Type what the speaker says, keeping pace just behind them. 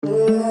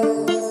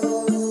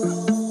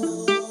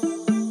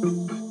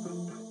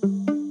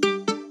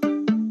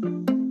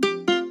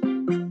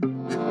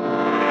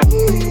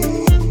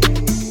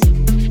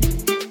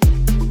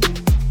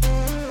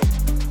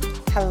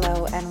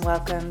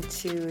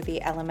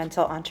the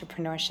Elemental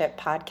Entrepreneurship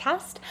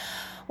Podcast,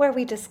 where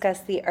we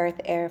discuss the earth,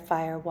 air,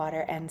 fire,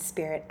 water, and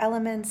spirit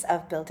elements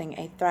of building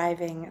a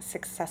thriving,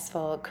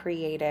 successful,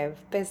 creative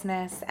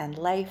business and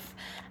life.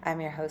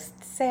 I'm your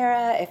host,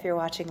 Sarah. If you're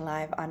watching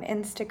live on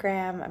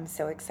Instagram, I'm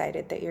so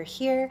excited that you're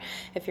here.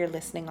 If you're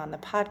listening on the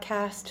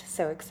podcast,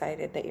 so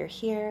excited that you're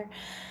here.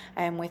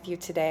 I am with you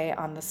today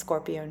on the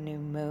Scorpio new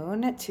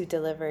moon to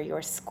deliver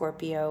your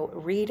Scorpio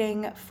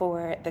reading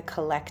for the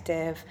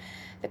collective.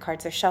 The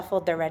cards are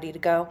shuffled, they're ready to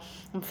go.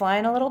 I'm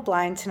flying a little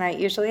blind tonight.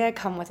 Usually I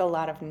come with a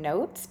lot of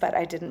notes, but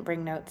I didn't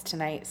bring notes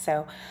tonight,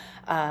 so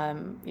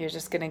you're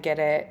just going to get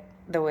it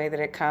the way that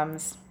it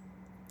comes.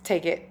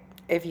 Take it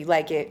if you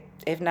like it.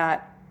 If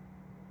not,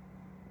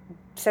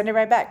 send it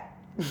right back.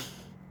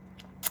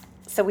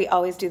 So we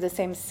always do the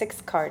same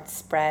 6-card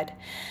spread.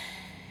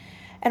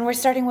 And we're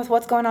starting with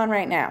what's going on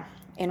right now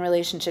in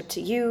relationship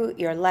to you,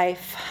 your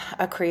life,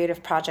 a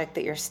creative project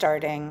that you're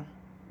starting,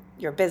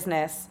 your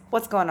business.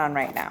 What's going on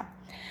right now?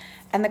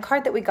 And the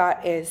card that we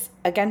got is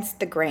Against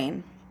the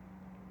Grain.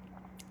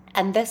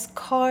 And this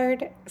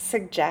card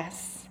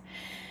suggests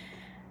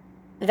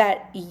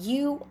that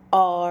you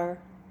are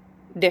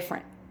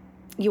different.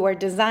 You are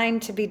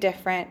designed to be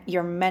different.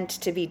 You're meant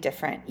to be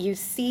different. You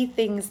see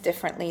things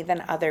differently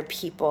than other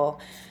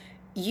people.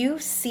 You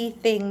see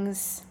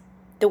things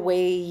the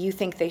way you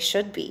think they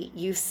should be.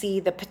 You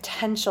see the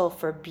potential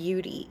for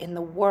beauty in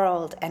the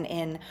world and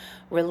in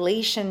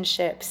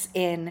relationships,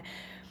 in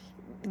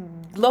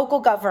local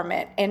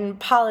government, in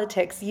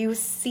politics. You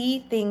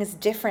see things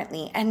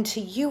differently, and to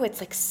you it's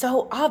like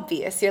so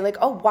obvious. You're like,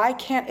 oh, why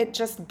can't it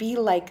just be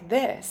like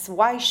this?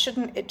 Why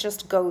shouldn't it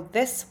just go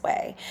this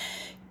way?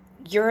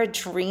 You're a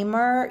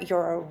dreamer,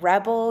 you're a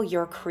rebel,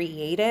 you're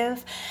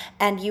creative,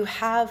 and you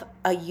have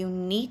a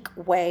unique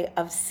way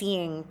of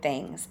seeing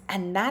things,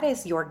 and that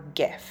is your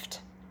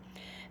gift.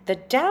 The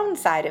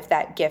downside of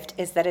that gift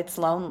is that it's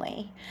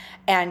lonely,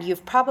 and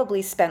you've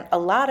probably spent a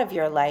lot of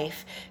your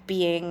life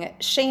being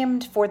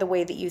shamed for the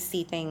way that you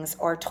see things,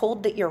 or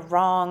told that you're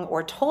wrong,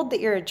 or told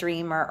that you're a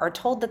dreamer, or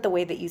told that the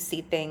way that you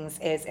see things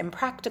is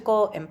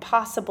impractical,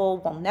 impossible,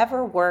 will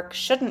never work,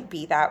 shouldn't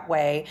be that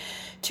way,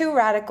 too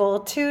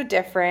radical, too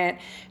different,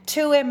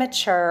 too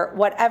immature,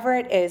 whatever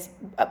it is.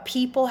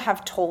 People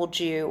have told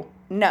you,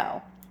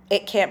 no,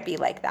 it can't be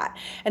like that.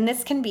 And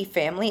this can be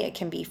family, it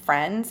can be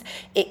friends,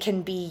 it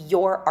can be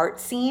your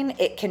art scene,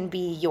 it can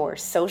be your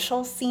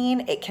social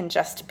scene, it can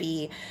just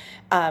be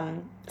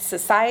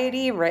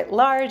society writ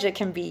large, it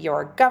can be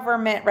your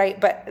government,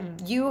 right? But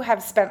you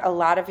have spent a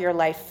lot of your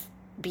life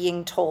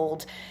being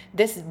told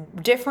this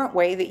different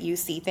way that you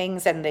see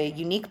things and the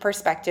unique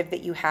perspective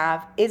that you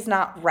have is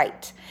not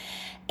right.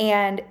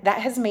 And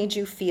that has made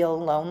you feel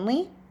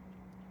lonely.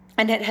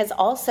 And it has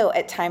also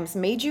at times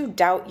made you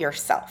doubt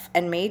yourself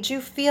and made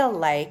you feel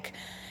like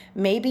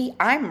maybe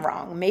I'm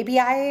wrong. Maybe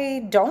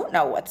I don't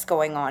know what's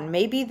going on.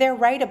 Maybe they're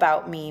right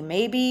about me.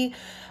 Maybe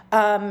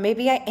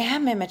I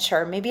am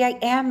immature. Maybe I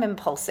am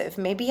impulsive.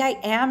 Maybe I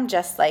am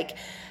just like,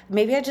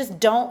 maybe I just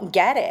don't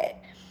get it.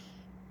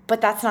 But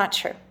that's not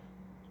true.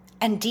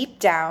 And deep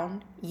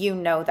down, you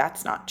know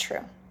that's not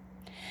true.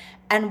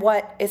 And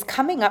what is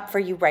coming up for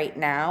you right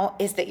now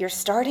is that you're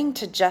starting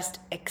to just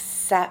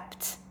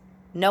accept,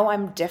 no,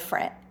 I'm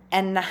different.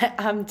 And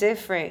I'm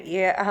different.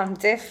 Yeah, I'm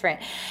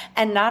different.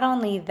 And not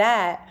only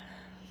that,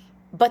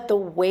 but the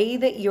way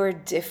that you're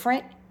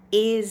different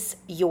is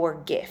your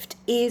gift,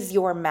 is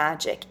your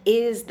magic,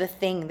 is the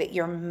thing that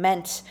you're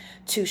meant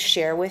to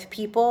share with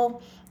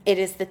people. It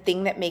is the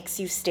thing that makes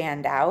you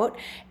stand out.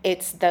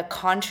 It's the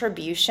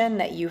contribution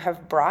that you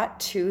have brought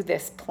to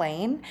this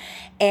plane.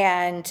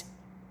 And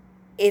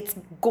it's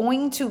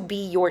going to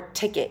be your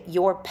ticket,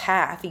 your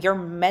path. You're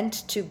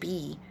meant to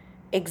be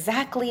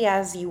exactly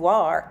as you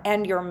are,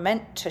 and you're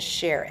meant to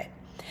share it.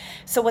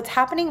 So what's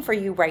happening for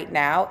you right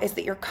now is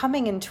that you're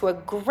coming into a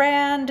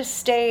grand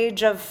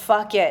stage of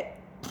fuck it.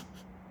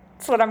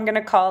 That's what I'm going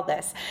to call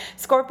this.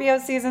 Scorpio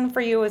season for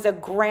you is a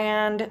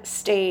grand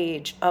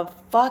stage of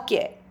fuck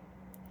it.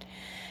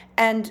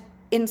 And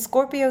in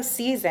Scorpio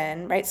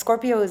season, right,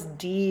 Scorpio is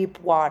deep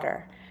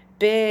water,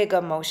 big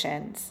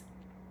emotions,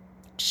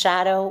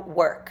 shadow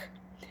work.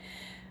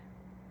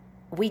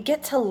 We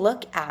get to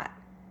look at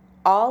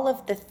all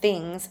of the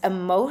things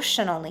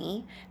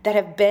emotionally that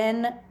have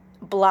been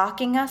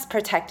blocking us,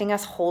 protecting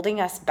us,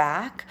 holding us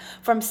back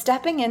from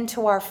stepping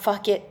into our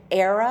fuck it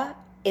era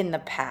in the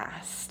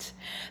past.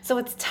 So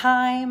it's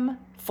time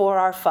for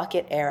our fuck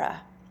it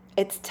era.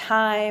 It's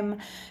time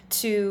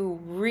to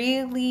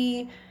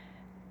really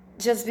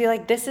just be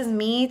like, this is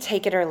me,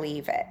 take it or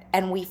leave it.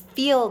 And we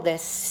feel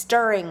this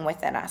stirring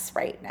within us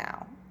right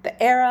now.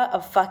 The era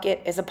of fuck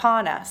it is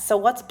upon us. So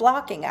what's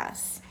blocking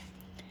us?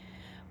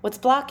 What's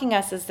blocking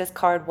us is this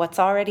card, what's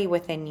already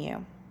within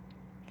you.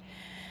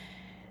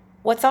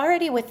 What's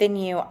already within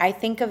you, I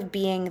think of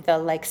being the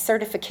like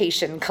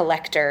certification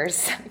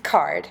collector's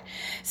card.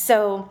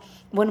 So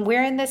when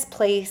we're in this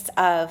place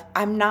of,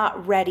 I'm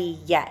not ready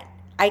yet,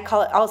 I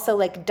call it also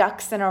like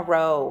ducks in a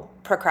row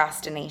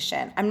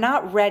procrastination. I'm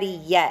not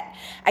ready yet.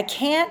 I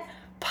can't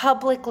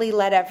publicly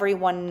let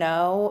everyone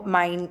know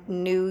my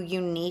new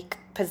unique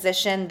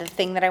position, the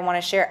thing that I want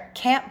to share.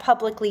 Can't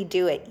publicly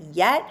do it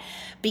yet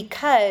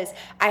because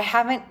I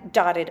haven't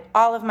dotted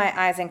all of my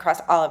I's and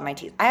crossed all of my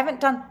T's. I haven't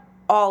done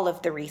all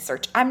of the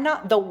research. I'm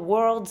not the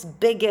world's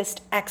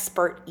biggest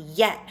expert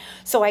yet.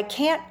 So I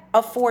can't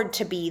afford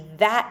to be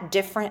that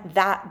different,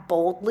 that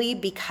boldly,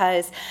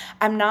 because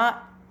I'm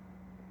not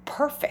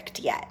perfect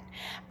yet.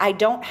 I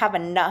don't have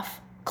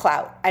enough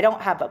clout. I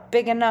don't have a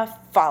big enough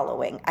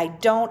following. I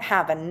don't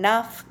have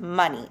enough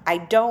money. I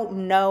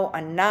don't know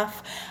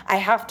enough. I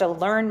have to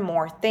learn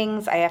more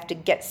things. I have to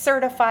get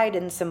certified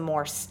in some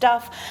more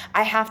stuff.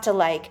 I have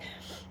to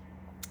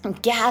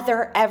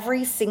gather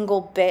every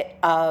single bit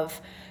of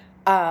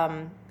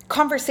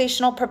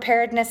conversational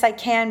preparedness I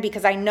can,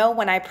 because I know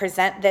when I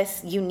present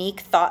this unique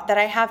thought that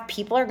I have,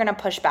 people are going to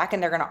push back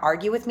and they're going to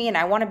argue with me, and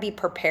I want to be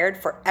prepared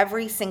for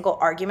every single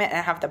argument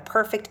and have the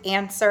perfect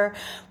answer.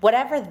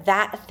 Whatever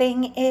that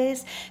thing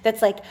is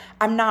that's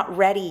I'm not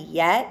ready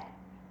yet,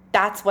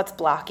 that's what's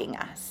blocking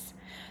us.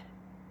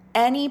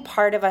 Any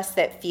part of us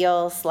that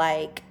feels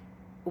like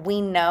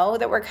we know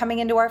that we're coming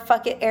into our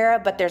fuck it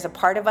era, but there's a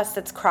part of us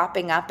that's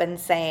cropping up and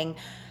saying,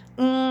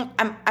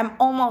 I'm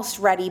almost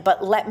ready,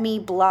 but let me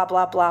blah,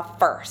 blah, blah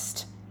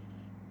first.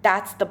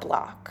 That's the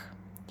block.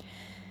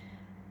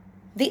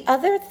 The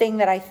other thing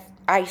that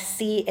I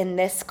see in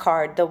this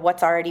card, the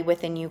what's already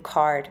within you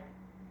card,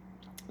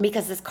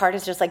 because this card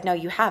is just no,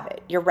 you have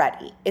it. You're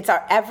ready. It's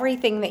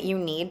everything that you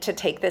need to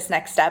take this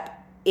next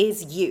step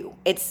is you.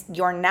 It's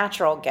your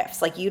natural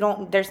gifts.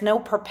 There's no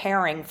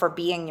preparing for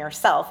being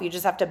yourself. You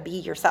just have to be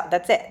yourself.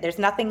 That's it. There's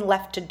nothing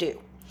left to do.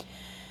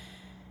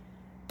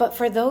 But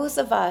for those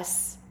of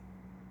us,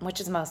 which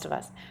is most of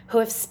us, who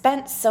have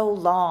spent so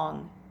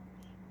long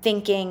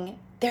thinking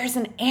there's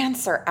an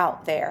answer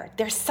out there.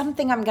 There's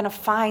something I'm going to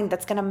find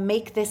that's going to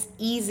make this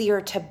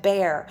easier to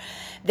bear.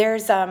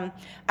 I'm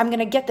going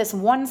to get this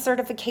one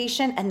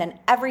certification and then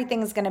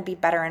everything's going to be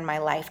better in my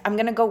life. I'm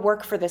going to go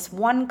work for this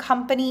one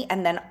company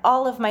and then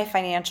all of my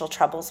financial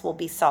troubles will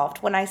be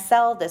solved. When I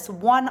sell this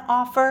one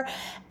offer,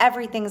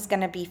 everything's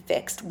going to be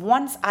fixed.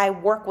 Once I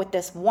work with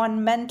this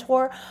one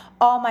mentor,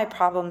 all my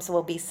problems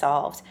will be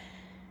solved.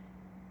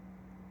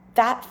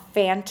 That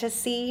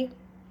fantasy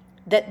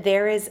that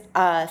there is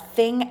a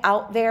thing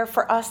out there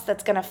for us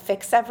that's going to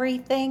fix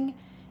everything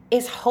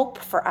is hope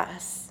for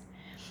us.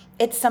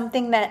 It's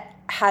something that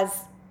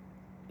has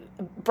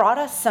brought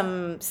us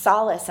some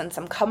solace and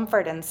some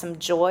comfort and some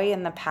joy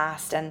in the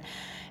past. And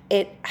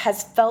it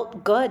has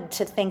felt good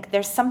to think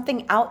there's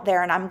something out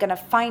there and I'm going to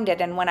find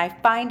it. And when I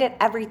find it,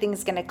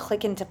 everything's going to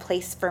click into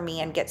place for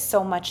me and get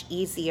so much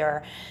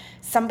easier.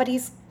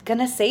 Somebody's going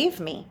to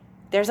save me.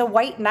 There's a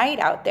white knight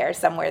out there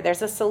somewhere.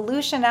 There's a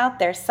solution out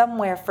there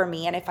somewhere for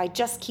me. And if I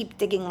just keep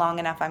digging long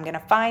enough, I'm going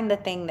to find the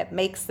thing that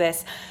makes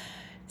this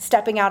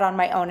stepping out on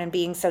my own and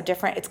being so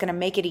different. It's going to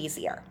make it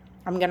easier.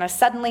 I'm going to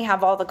suddenly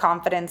have all the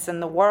confidence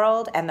in the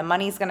world, and the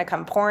money's going to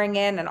come pouring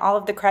in, and all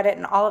of the credit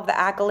and all of the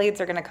accolades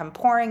are going to come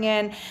pouring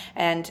in.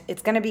 And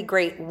it's going to be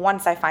great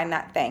once I find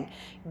that thing.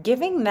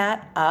 Giving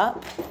that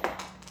up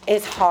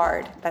is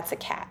hard. That's a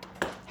cat.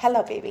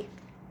 Hello, baby.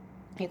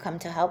 You come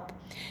to help?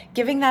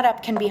 Giving that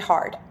up can be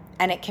hard.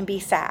 And it can be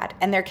sad.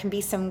 And there can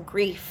be some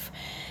grief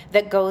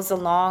that goes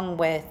along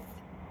with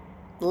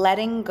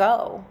letting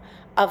go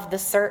of the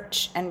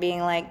search and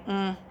being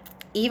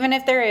even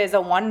if there is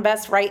a one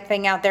best right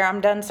thing out there,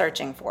 I'm done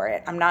searching for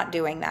it. I'm not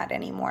doing that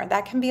anymore.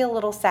 That can be a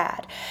little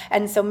sad.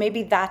 And so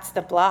maybe that's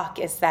the block,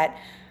 is that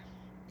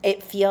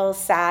it feels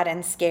sad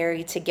and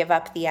scary to give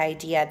up the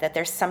idea that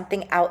there's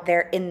something out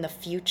there in the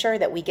future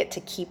that we get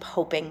to keep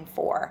hoping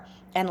for.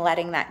 And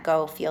letting that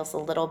go feels a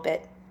little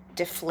bit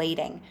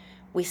deflating.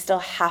 We still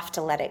have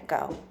to let it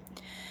go.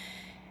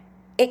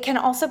 It can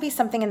also be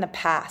something in the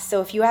past. So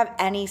if you have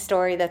any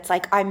story that's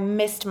I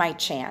missed my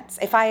chance.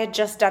 If I had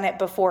just done it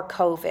before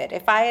COVID,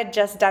 if I had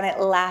just done it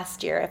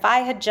last year, if I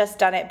had just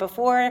done it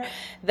before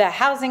the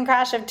housing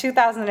crash of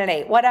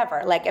 2008,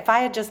 whatever. If I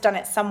had just done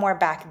it somewhere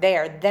back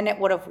there, then it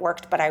would have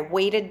worked, but I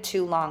waited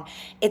too long.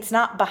 It's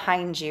not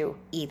behind you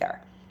either.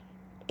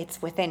 It's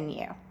within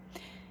you.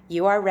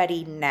 You are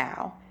ready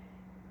now.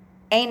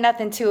 Ain't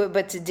nothing to it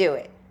but to do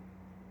it.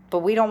 But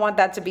we don't want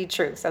that to be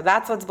true. So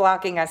that's what's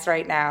blocking us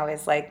right now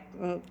is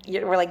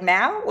we're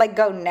now?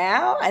 Go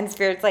now? And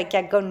Spirit's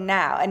yeah, go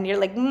now. And you're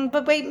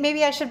but wait,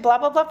 maybe I should blah,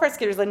 blah, blah first.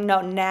 Spirit's no,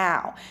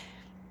 now.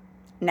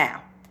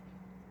 Now.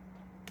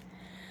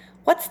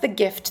 What's the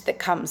gift that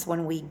comes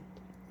when we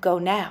go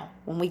now?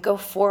 When we go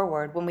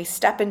forward? When we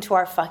step into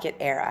our fuck it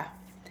era?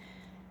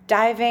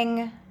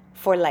 Diving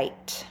for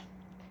light.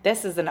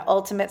 This is an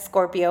ultimate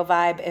Scorpio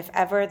vibe if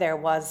ever there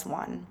was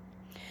one.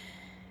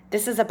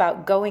 This is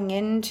about going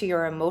into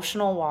your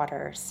emotional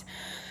waters.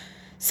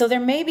 So there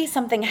may be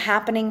something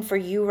happening for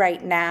you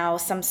right now,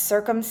 some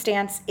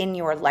circumstance in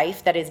your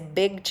life that is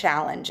big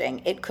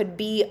challenging. It could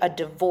be a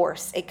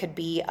divorce. It could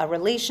be a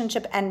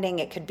relationship ending.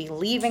 It could be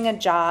leaving a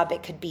job.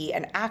 It could be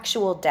an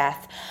actual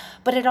death.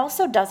 But it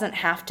also doesn't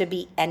have to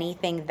be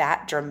anything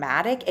that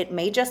dramatic. It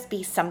may just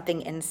be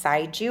something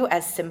inside you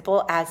as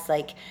simple as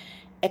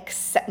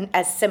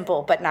as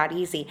simple but not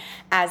easy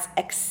as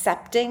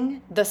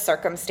accepting the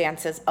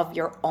circumstances of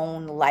your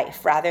own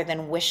life rather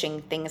than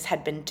wishing things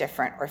had been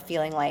different or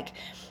feeling like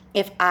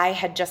if I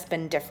had just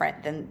been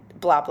different then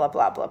blah, blah,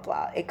 blah, blah,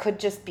 blah. It could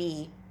just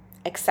be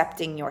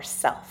accepting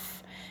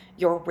yourself,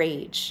 your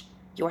rage,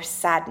 your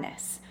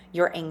sadness,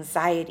 your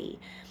anxiety.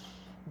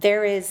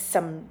 There is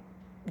some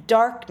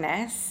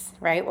darkness,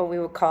 right? What we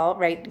would call,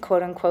 right?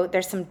 Quote unquote,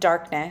 there's some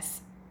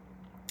darkness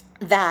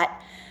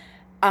that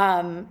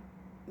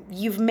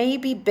you've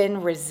maybe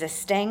been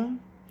resisting,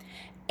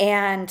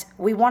 and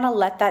we want to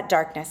let that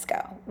darkness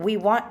go. We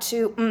want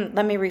to,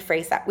 let me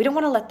rephrase that. We don't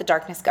want to let the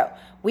darkness go.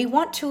 We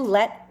want to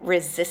let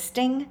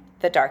resisting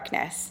the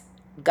darkness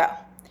go.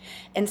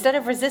 Instead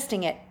of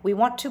resisting it, we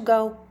want to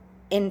go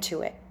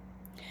into it.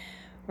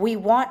 We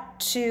want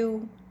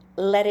to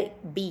let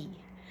it be.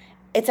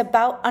 It's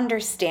about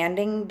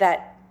understanding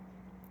that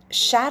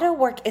shadow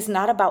work is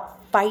not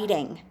about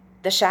fighting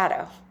the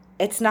shadow.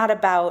 It's not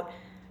about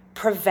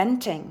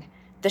preventing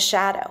the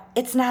shadow.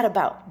 It's not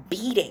about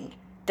beating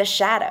the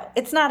shadow.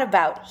 It's not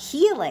about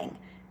healing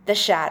the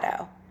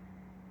shadow.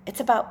 It's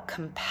about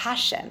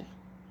compassion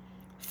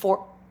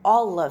for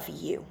all of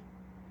you.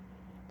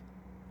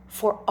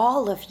 For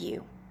all of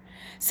you.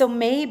 So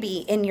maybe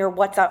in your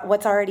what's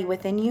already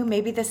within you,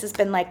 maybe this has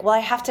been like, well, I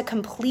have to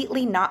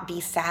completely not be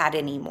sad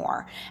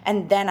anymore,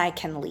 and then I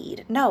can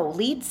lead. No,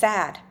 lead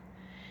sad.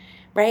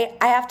 Right?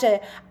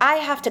 I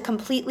have to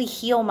completely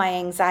heal my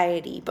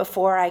anxiety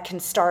before I can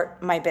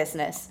start my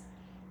business.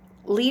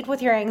 Lead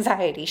with your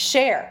anxiety.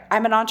 Share.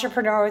 I'm an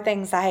entrepreneur with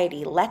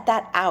anxiety. Let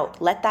that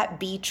out. Let that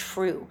be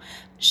true.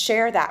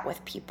 Share that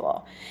with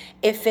people.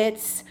 If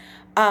it's,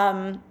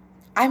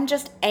 I'm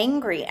just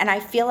angry and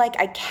I feel like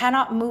I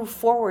cannot move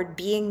forward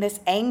being this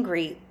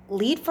angry,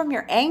 lead from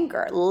your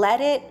anger. Let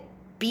it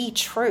be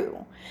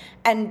true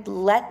and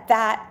let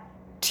that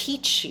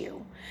teach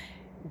you.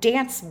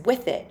 Dance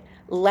with it.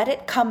 Let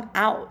it come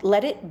out.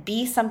 Let it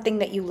be something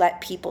that you let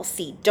people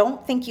see.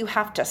 Don't think you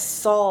have to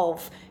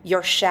solve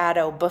your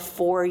shadow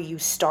before you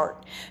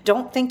start.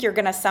 Don't think you're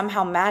going to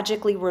somehow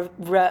magically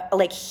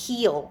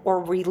heal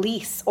or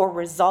release or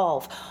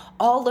resolve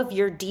all of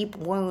your deep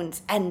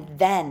wounds, and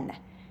then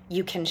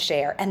you can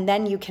share, and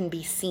then you can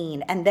be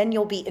seen, and then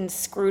you'll be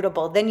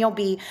inscrutable. Then you'll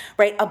be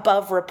right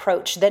above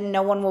reproach. Then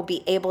no one will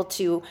be able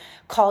to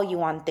call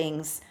you on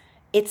things.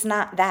 It's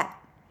not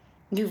that.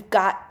 You've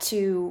got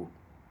to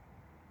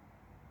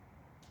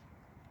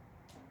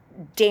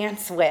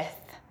dance with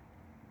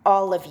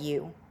all of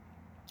you.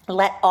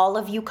 Let all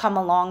of you come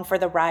along for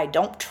the ride.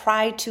 Don't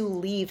try to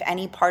leave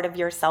any part of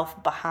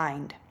yourself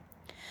behind.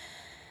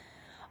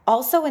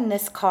 Also in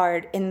this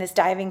card, in this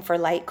Diving for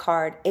Light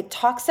card, it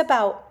talks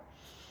about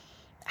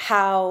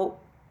how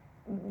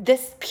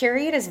this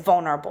period is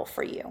vulnerable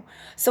for you.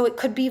 So it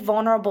could be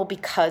vulnerable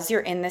because you're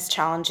in this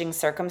challenging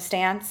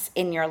circumstance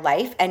in your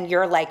life and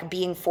you're like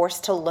being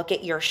forced to look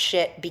at your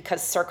shit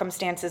because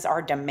circumstances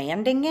are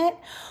demanding it.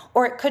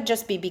 Or it could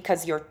just be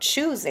because you're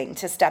choosing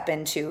to step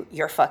into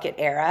your fuck it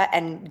era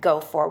and go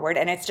forward.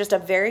 And it's just a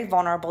very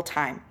vulnerable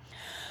time.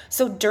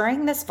 So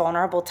during this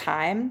vulnerable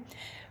time,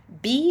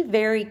 be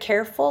very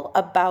careful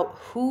about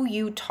who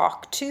you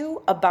talk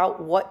to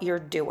about what you're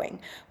doing.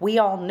 We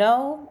all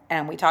know,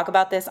 and we talk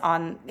about this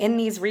in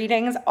these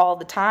readings all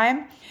the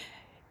time,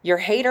 your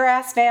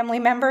hater-ass family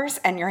members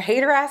and your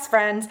hater-ass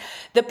friends,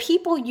 the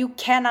people you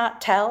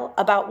cannot tell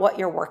about what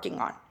you're working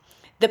on.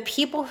 The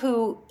people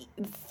who,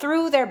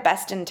 through their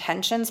best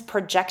intentions,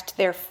 project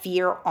their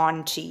fear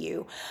onto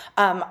you.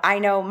 I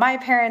know my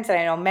parents, and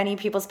I know many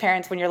people's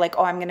parents, when you're like,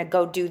 oh, I'm going to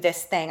go do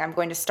this thing. I'm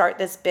going to start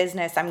this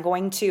business. I'm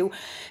going to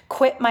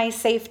quit my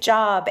safe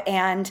job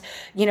and,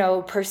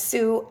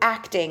 pursue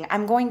acting.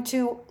 I'm going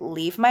to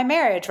leave my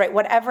marriage, right?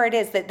 Whatever it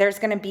is, that there's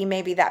going to be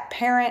maybe that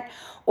parent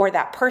or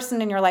that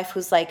person in your life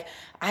who's like,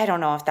 I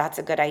don't know if that's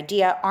a good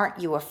idea. Aren't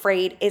you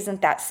afraid?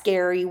 Isn't that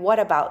scary? What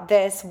about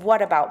this?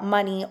 What about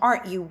money?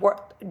 Aren't you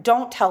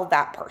Don't tell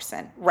that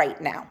person right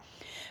now,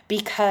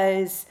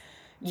 because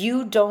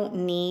you don't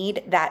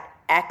need that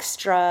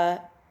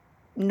extra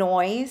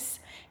noise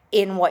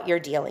in what you're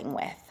dealing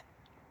with.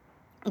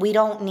 We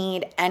don't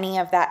need any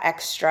of that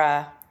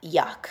extra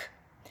yuck.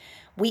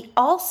 We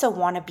also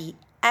want to be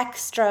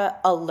extra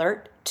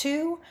alert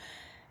to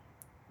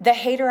the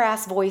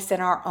hater-ass voice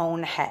in our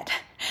own head.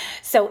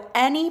 So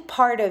any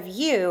part of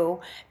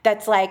you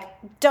that's like,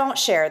 don't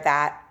share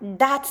that,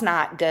 that's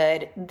not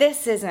good,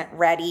 this isn't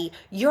ready,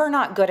 you're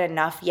not good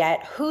enough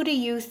yet, who do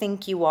you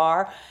think you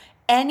are?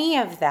 Any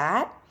of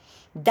that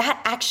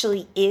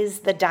actually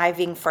is the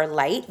diving for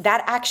light.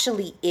 That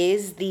actually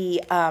is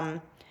the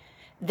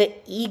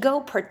ego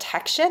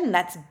protection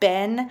that's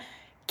been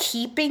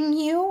keeping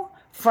you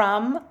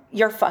from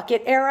your fuck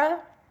it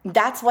era.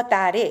 That's what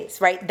that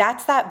is, right?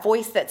 That's that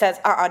voice that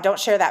says, don't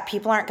share that.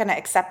 People aren't going to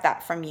accept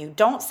that from you.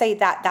 Don't say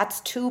that.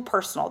 That's too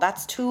personal.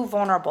 That's too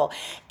vulnerable.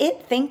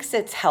 It thinks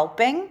it's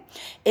helping.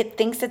 It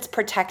thinks it's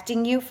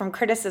protecting you from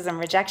criticism,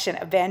 rejection,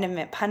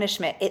 abandonment,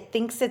 punishment. It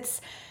thinks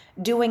it's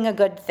doing a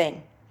good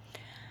thing.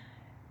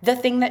 The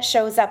thing that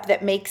shows up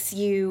that makes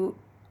you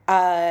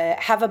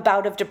have a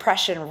bout of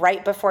depression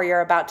right before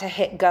you're about to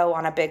hit go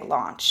on a big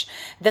launch.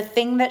 The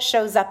thing that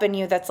shows up in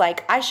you that's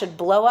like, I should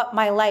blow up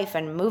my life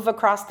and move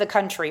across the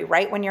country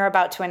right when you're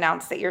about to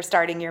announce that you're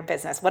starting your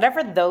business.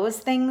 Whatever those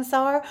things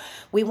are,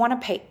 we want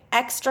to pay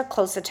extra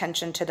close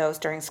attention to those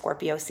during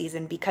Scorpio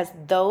season, because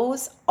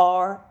those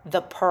are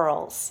the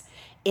pearls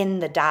in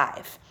the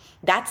dive.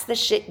 That's the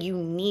shit you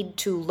need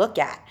to look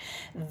at.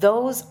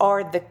 Those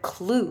are the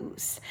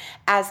clues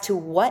as to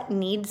what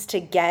needs to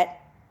get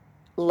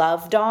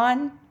loved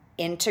on,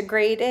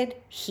 integrated,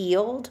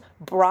 healed,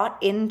 brought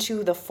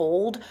into the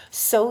fold,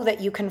 so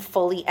that you can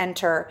fully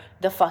enter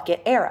the fuck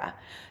it era.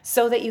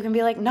 So that you can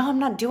be like, no, I'm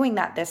not doing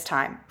that this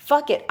time.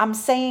 Fuck it, I'm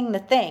saying the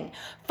thing.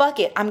 Fuck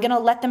it, I'm gonna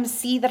let them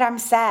see that I'm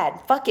sad.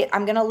 Fuck it,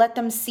 I'm gonna let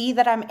them see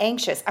that I'm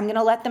anxious. I'm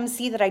gonna let them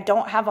see that I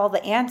don't have all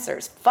the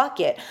answers. Fuck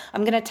it,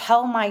 I'm gonna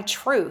tell my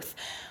truth.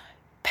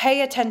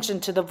 Pay attention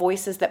to the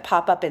voices that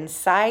pop up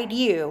inside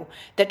you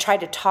that try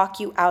to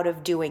talk you out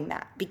of doing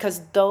that,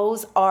 because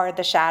those are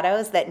the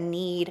shadows that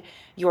need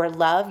your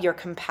love, your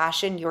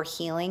compassion, your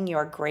healing,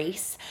 your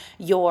grace,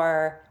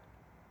 your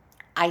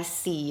I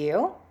see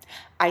you.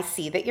 I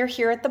see that you're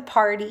here at the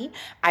party.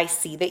 I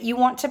see that you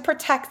want to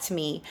protect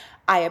me.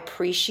 I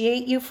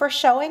appreciate you for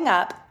showing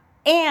up,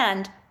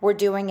 and we're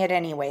doing it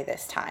anyway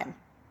this time.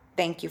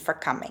 Thank you for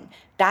coming.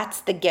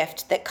 That's the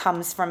gift that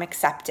comes from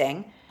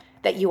accepting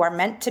that you are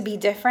meant to be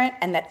different,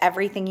 and that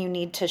everything you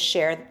need to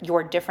share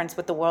your difference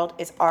with the world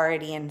is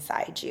already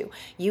inside you.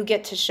 You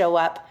get to show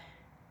up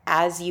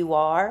as you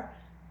are,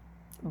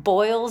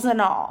 boils and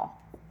all.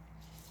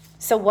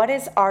 So what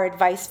is our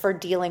advice for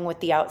dealing with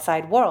the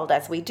outside world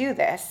as we do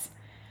this?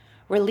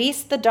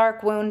 Release the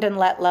dark wound and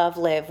let love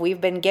live. We've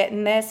been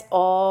getting this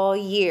all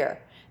year.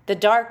 The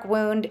dark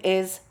wound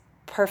is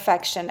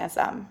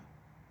perfectionism.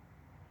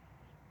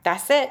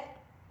 That's it.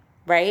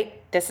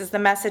 Right? This is the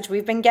message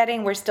we've been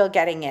getting. We're still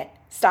getting it.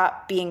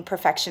 Stop being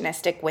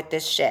perfectionistic with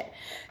this shit.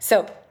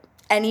 So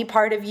any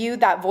part of you,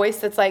 that voice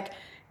that's like,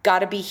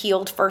 gotta be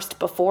healed first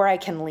before I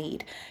can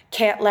lead.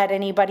 Can't let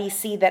anybody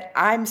see that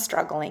I'm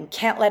struggling.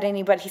 Can't let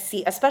anybody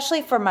see,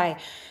 especially for my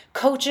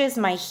coaches,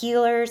 my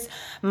healers,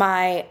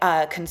 my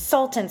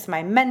consultants,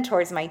 my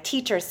mentors, my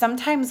teachers.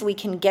 Sometimes we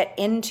can get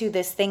into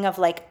this thing of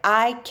like,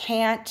 I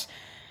can't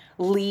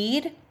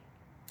lead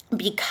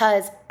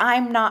because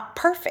I'm not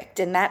perfect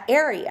in that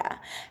area.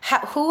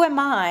 Who am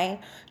I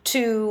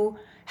to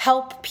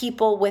help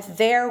people with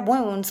their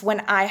wounds when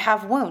I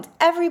have wounds?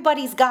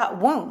 Everybody's got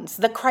wounds.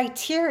 The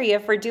criteria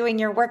for doing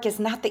your work is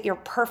not that you're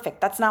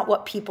perfect. That's not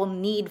what people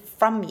need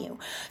from you.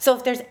 So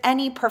if there's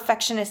any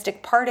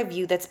perfectionistic part of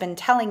you that's been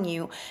telling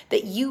you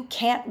that you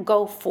can't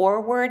go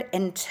forward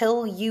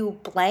until you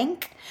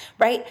blank,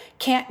 right?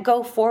 Can't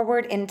go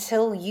forward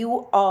until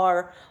you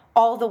are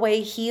all the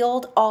way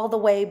healed, all the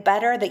way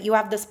better, that you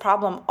have this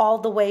problem all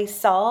the way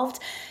solved,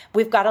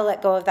 we've got to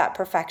let go of that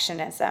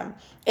perfectionism.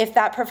 If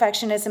that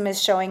perfectionism is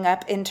showing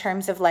up in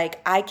terms of like,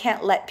 I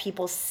can't let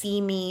people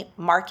see me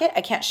market,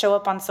 I can't show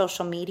up on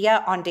social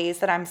media on days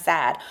that I'm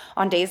sad,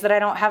 on days that I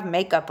don't have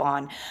makeup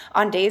on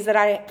days that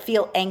I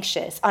feel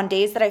anxious, on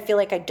days that I feel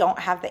like I don't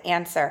have the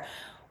answer.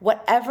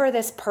 Whatever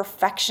this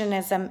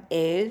perfectionism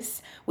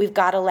is, we've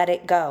got to let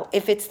it go.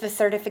 If it's the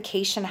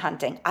certification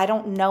hunting, I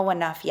don't know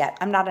enough yet.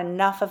 I'm not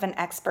enough of an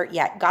expert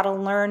yet. Got to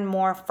learn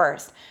more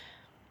first.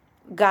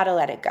 Got to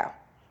let it go.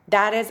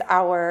 That is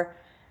our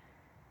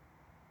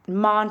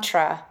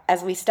mantra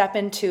as we step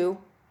into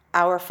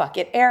our fuck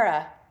it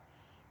era.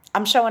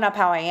 I'm showing up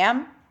how I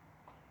am.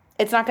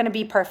 It's not going to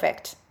be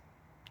perfect.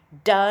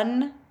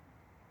 Done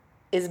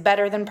is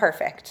better than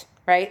perfect.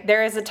 Right?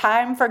 There is a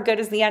time for good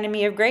is the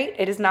enemy of great.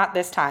 It is not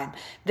this time.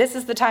 This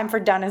is the time for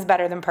done is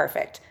better than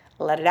perfect.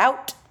 Let it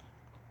out.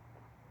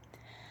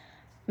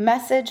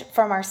 Message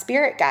from our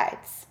spirit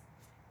guides.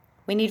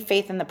 We need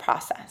faith in the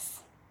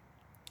process.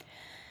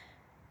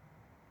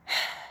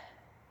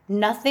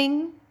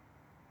 Nothing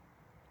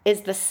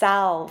is the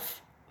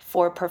salve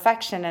for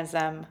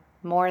perfectionism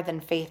more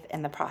than faith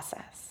in the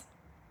process.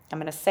 I'm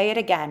going to say it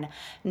again.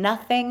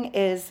 Nothing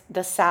is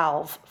the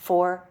salve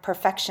for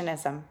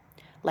perfectionism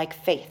like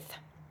faith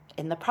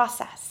in the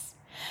process.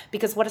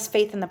 Because what does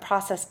faith in the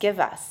process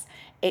give us?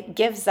 It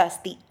gives us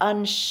the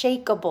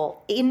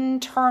unshakable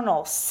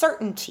internal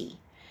certainty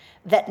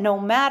that no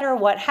matter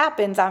what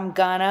happens, I'm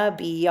gonna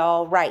be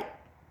all right.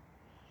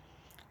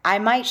 I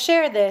might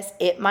share this,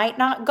 it might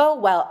not go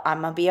well,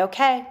 I'm gonna be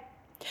okay.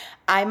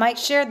 I might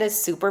share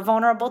this super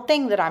vulnerable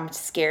thing that I'm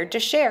scared to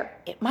share,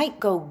 it might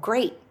go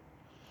great.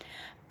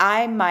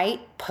 I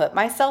might put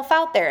myself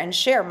out there and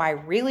share my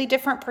really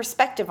different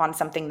perspective on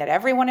something that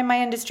everyone in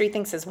my industry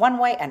thinks is one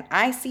way and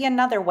I see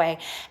another way,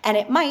 and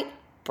it might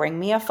bring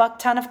me a fuck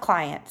ton of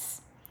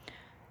clients.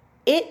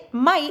 It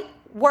might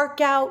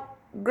work out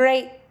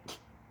great.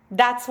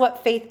 That's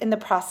what faith in the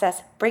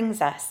process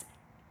brings us.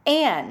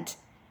 And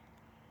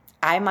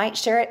I might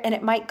share it and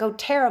it might go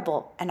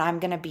terrible and I'm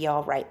going to be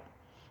all right.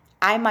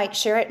 I might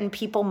share it and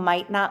people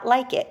might not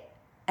like it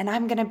and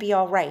I'm going to be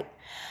all right.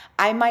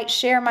 I might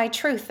share my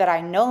truth that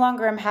I no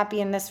longer am happy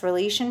in this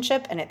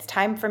relationship and it's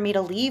time for me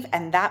to leave,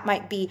 and that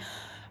might be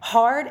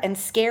hard and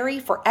scary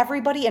for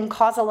everybody and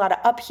cause a lot of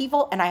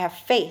upheaval, and I have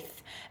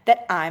faith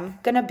that I'm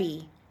going to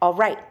be all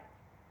right.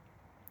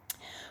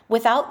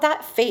 Without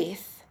that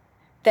faith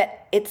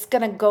that it's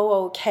going to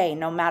go okay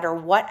no matter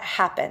what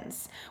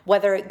happens,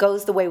 whether it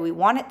goes the way we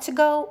want it to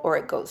go or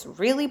it goes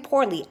really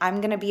poorly, I'm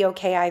going to be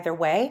okay either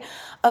way.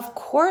 Of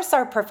course,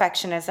 our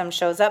perfectionism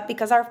shows up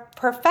because our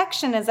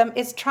perfectionism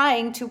is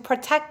trying to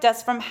protect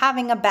us from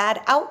having a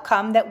bad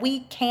outcome that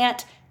we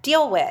can't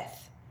deal with.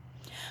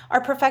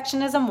 Our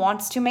perfectionism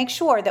wants to make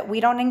sure that we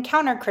don't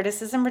encounter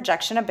criticism,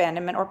 rejection,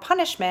 abandonment, or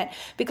punishment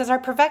because our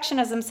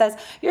perfectionism says,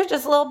 you're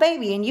just a little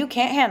baby and you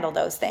can't handle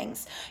those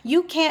things.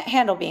 You can't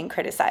handle being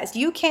criticized.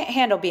 You can't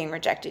handle being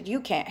rejected.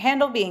 You can't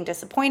handle being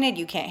disappointed.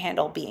 You can't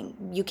handle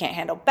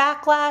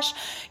backlash.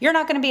 You're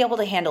not going to be able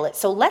to handle it.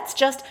 So let's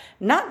just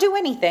not do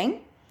anything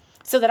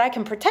so that I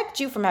can protect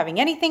you from having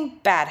anything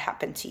bad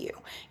happen to you.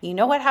 You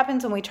know what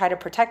happens when we try to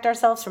protect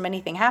ourselves from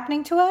anything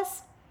happening to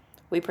us?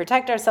 We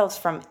protect ourselves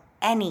from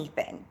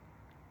anything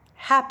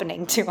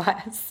happening to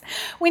us.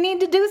 We need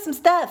to do some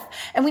stuff,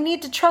 and we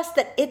need to trust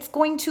that it's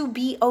going to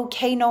be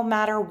okay no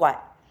matter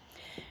what.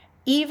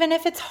 Even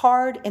if it's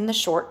hard in the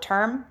short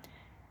term,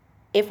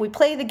 if we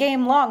play the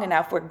game long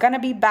enough, we're going to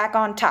be back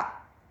on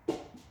top.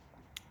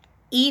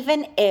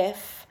 Even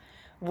if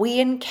we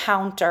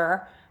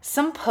encounter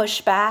some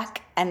pushback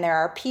and there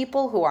are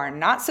people who are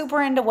not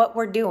super into what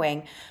we're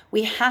doing,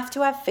 we have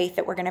to have faith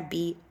that we're going to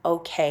be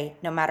okay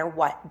no matter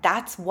what.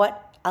 That's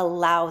what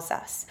allows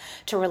us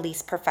to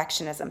release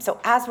perfectionism. So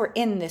as we're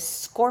in this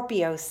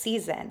Scorpio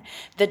season,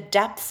 the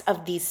depths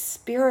of these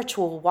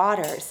spiritual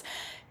waters,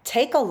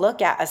 take a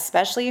look at,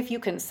 especially if you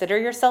consider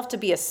yourself to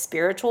be a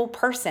spiritual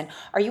person.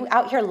 Are you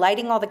out here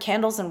lighting all the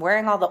candles and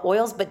wearing all the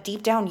oils, but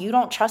deep down you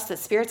don't trust that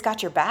Spirit's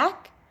got your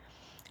back?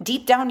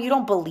 Deep down, you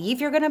don't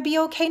believe you're going to be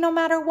okay no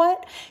matter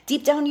what?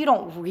 Deep down, you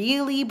don't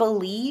really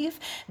believe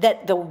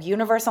that the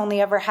universe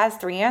only ever has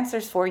 3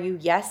 answers for you: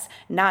 yes,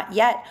 not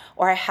yet,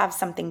 or I have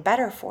something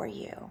better for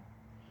you.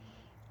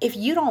 If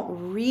you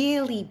don't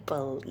really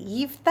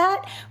believe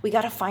that, we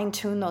got to fine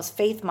tune those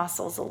faith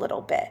muscles a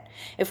little bit.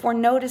 If we're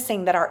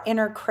noticing that our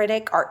inner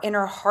critic, our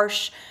inner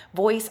harsh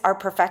voice, our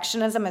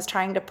perfectionism is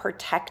trying to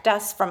protect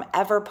us from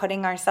ever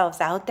putting ourselves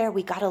out there,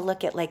 we got to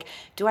look at, like,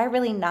 do I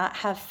really not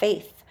have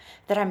faith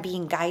that I'm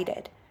being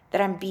guided,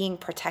 that I'm being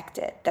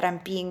protected, that I'm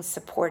being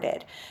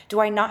supported? Do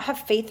I not have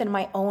faith in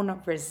my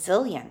own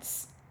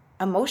resilience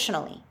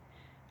emotionally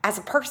as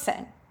a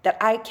person, that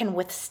I can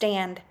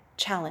withstand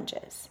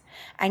challenges?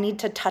 I need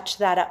to touch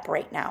that up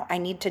right now. I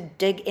need to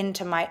dig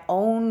into my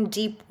own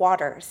deep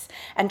waters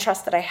and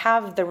trust that I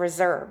have the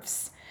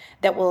reserves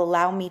that will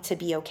allow me to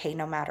be okay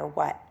no matter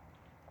what.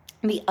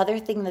 The other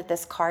thing that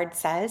this card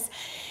says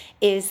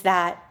is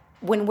that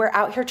when we're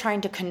out here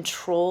trying to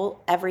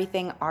control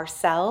everything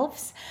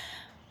ourselves,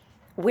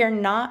 we're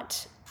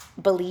not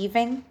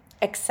believing,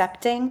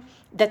 accepting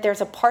that there's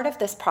a part of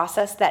this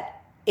process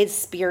that is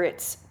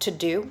Spirit's to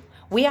do.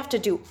 We have to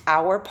do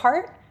our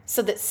part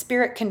so that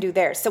Spirit can do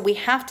theirs. So we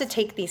have to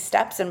take these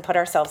steps and put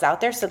ourselves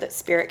out there so that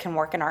Spirit can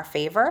work in our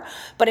favor.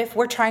 But if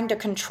we're trying to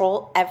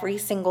control every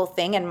single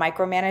thing and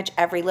micromanage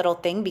every little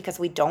thing because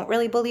we don't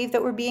really believe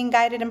that we're being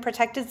guided and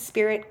protected,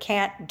 Spirit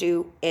can't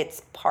do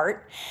its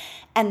part.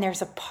 And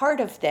there's a part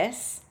of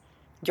this,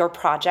 your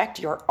project,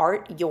 your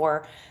art,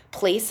 your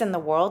place in the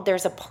world,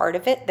 there's a part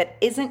of it that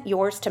isn't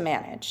yours to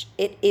manage.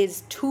 It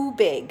is too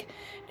big.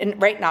 And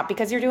right, not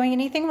because you're doing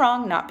anything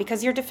wrong, not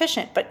because you're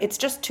deficient, but it's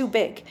just too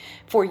big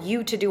for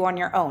you to do on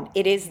your own.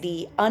 It is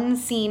the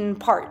unseen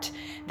part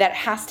that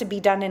has to be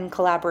done in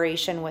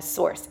collaboration with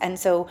Source. And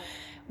so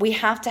we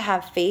have to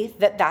have faith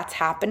that that's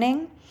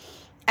happening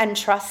and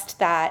trust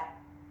that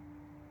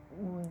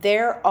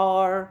there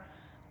are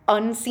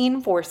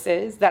unseen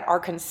forces that are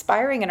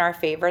conspiring in our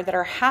favor, that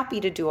are happy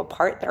to do a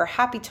part, that are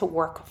happy to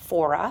work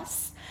for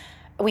us.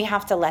 We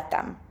have to let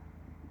them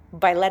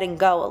by letting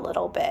go a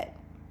little bit.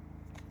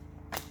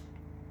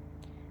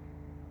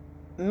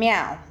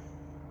 Meow.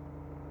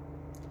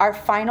 Our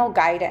final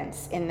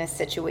guidance in this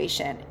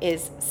situation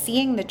is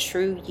seeing the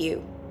true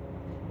you.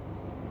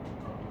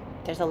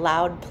 There's a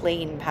loud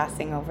plane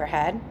passing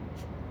overhead.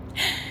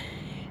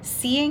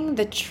 Seeing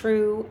the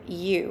true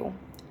you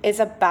is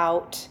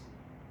about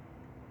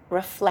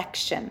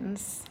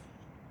reflections,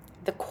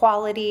 the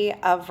quality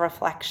of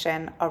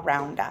reflection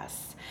around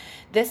us.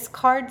 This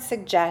card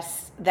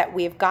suggests that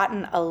we've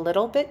gotten a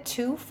little bit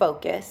too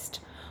focused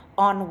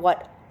on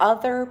what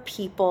other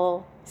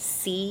people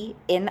see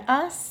in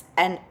us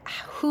and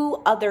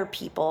who other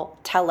people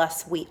tell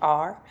us we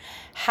are,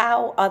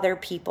 how other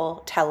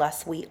people tell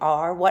us we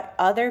are, what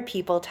other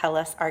people tell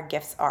us our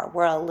gifts are.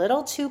 We're a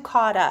little too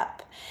caught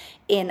up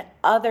in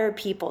other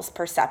people's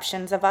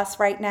perceptions of us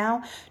right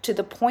now, to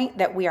the point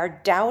that we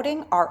are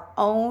doubting our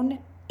own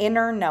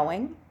inner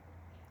knowing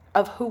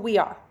of who we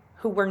are,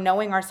 who we're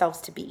knowing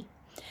ourselves to be.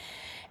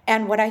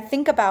 And what I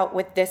think about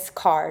with this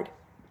card,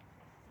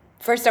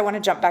 first I want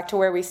to jump back to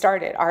where we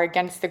started, our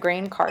Against the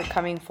Grain card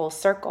coming full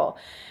circle.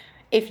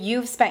 If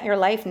you've spent your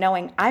life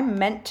knowing I'm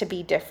meant to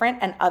be different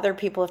and other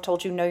people have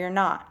told you, no, you're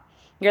not.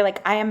 You're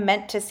like, I am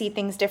meant to see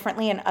things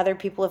differently, and other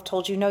people have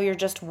told you, no, you're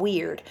just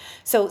weird.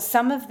 So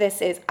some of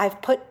this is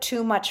I've put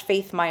too much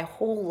faith my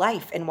whole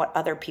life in what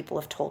other people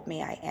have told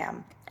me I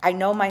am. I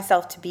know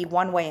myself to be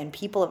one way, and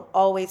people have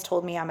always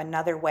told me I'm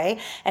another way,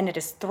 and it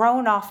has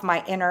thrown off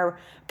my inner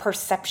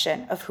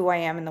perception of who I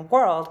am in the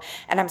world,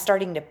 and I'm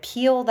starting to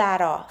peel that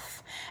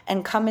off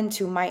and come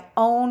into my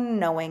own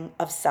knowing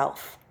of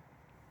self.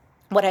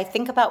 What I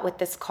think about with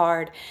this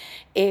card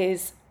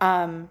is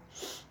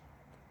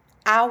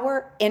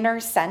our inner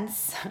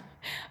sense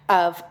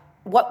of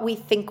what we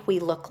think we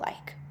look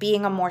like,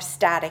 being a more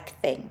static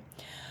thing.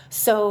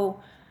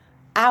 So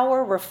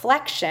our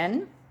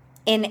reflection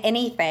in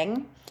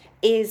anything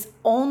is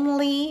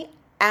only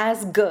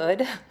as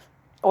good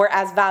or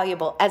as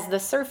valuable as the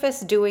surface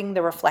doing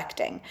the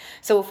reflecting.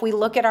 So if we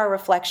look at our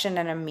reflection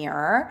in a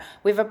mirror,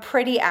 we have a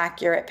pretty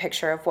accurate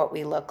picture of what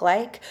we look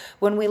like.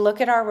 When we look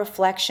at our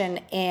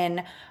reflection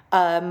in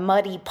a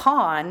muddy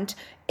pond,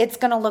 it's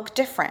going to look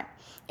different.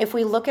 If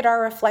we look at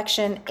our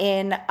reflection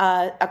in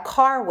a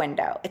car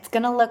window, it's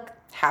going to look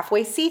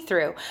halfway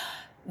see-through.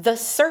 The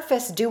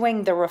surface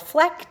doing the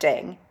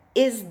reflecting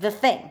is the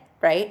thing,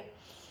 right?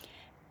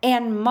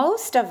 And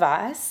most of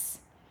us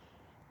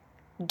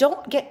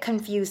don't get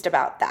confused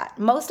about that.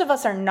 Most of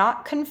us are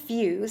not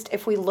confused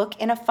if we look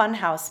in a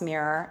funhouse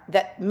mirror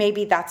that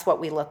maybe that's what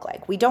we look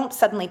like. We don't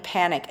suddenly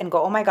panic and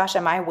go, oh my gosh,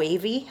 am I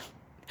wavy?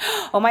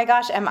 Oh my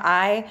gosh, am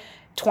I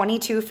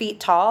 22 feet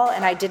tall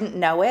and I didn't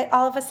know it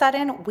all of a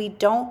sudden? We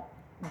don't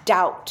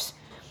doubt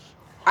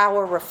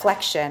our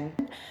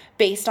reflection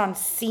based on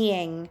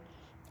seeing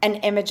an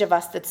image of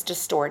us that's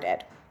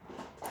distorted.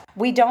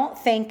 We don't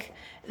think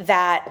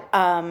that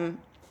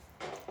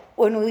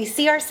when we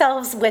see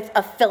ourselves with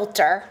a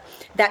filter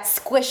that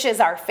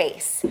squishes our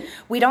face,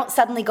 we don't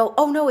suddenly go,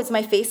 oh no, is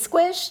my face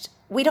squished?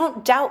 We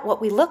don't doubt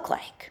what we look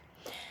like.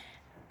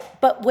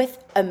 But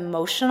with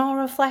emotional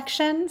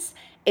reflections,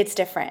 it's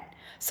different.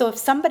 So if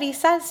somebody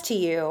says to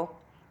you,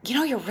 you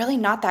know, you're really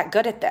not that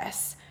good at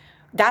this,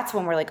 that's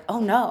when we're like, oh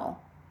no,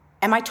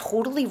 am I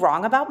totally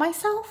wrong about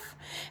myself?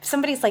 If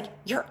somebody's like,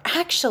 you're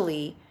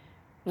actually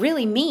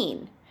really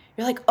mean,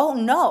 you're like, oh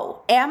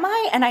no, am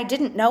I? And I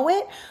didn't know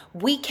it.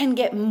 We can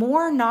get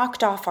more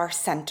knocked off our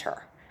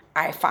center,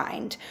 I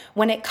find,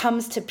 when it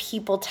comes to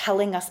people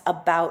telling us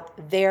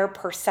about their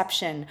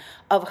perception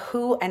of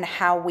who and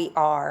how we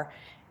are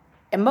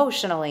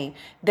emotionally,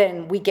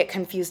 then we get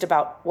confused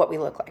about what we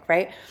look like,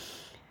 right?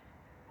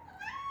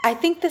 I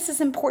think this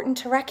is important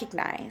to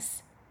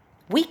recognize.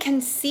 We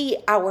can see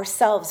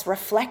ourselves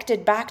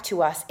reflected back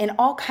to us in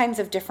all kinds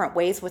of different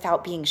ways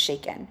without being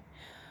shaken.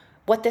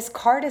 What this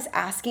card is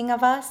asking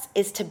of us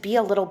is to be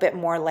a little bit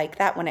more like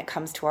that when it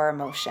comes to our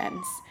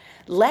emotions.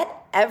 Let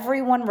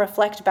everyone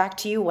reflect back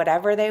to you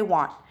whatever they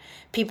want.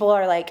 People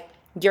are like,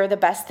 you're the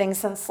best thing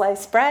since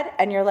sliced bread.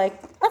 And you're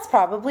like, that's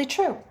probably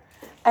true.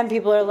 And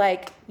people are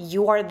like,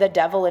 you are the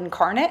devil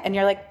incarnate. And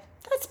you're like,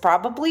 that's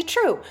probably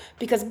true.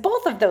 Because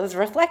both of those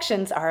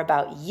reflections are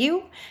about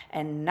you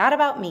and not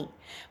about me.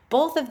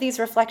 Both of these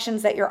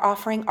reflections that you're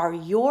offering are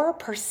your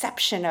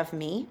perception of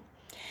me,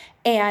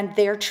 and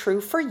they're true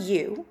for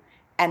you.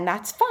 And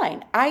that's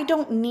fine. I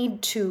don't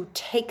need to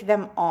take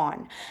them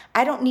on.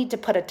 I don't need to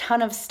put a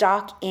ton of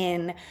stock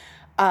in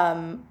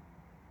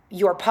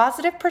your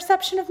positive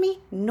perception of me,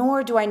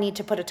 nor do I need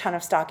to put a ton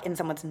of stock in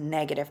someone's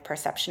negative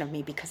perception of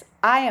me, because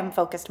I am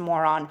focused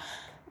more on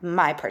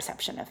my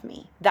perception of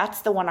me.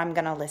 That's the one I'm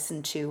going to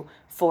listen to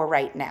for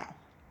right now.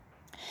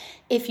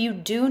 If you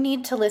do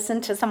need to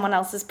listen to someone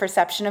else's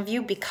perception of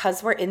you,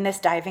 because we're in this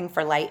diving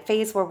for light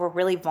phase where we're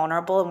really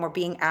vulnerable and we're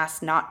being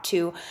asked not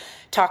to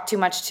talk too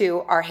much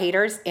to our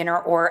haters, inner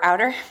or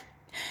outer,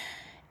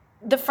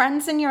 the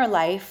friends in your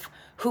life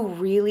who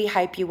really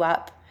hype you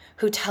up,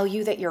 who tell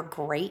you that you're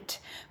great,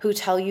 who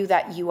tell you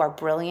that you are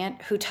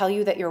brilliant, who tell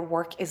you that your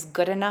work is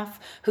good enough,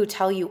 who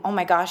tell you, oh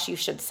my gosh, you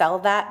should sell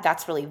that,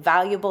 that's really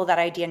valuable, that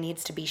idea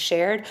needs to be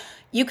shared.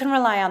 You can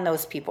rely on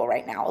those people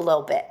right now a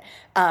little bit.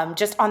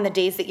 Just on the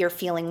days that you're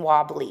feeling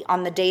wobbly,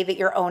 on the day that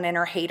your own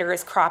inner hater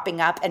is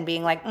cropping up and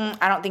being like,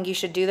 I don't think you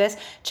should do this,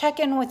 check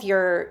in with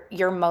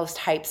your most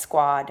hype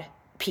squad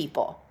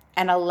people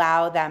and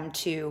allow them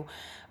to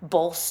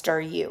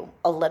bolster you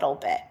a little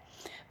bit.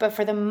 But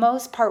for the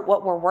most part,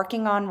 what we're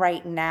working on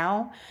right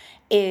now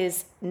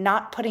is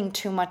not putting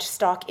too much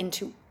stock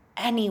into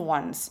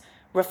anyone's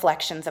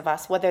reflections of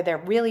us, whether they're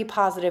really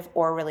positive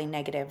or really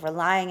negative,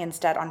 relying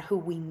instead on who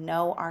we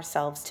know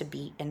ourselves to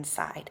be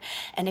inside.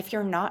 And if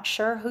you're not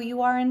sure who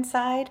you are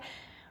inside,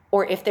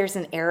 or if there's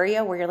an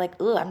area where you're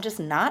like, ooh, I'm just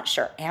not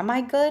sure. Am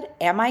I good?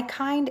 Am I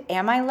kind?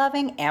 Am I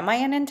loving? Am I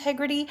in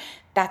integrity?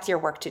 That's your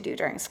work to do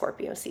during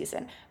Scorpio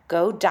season.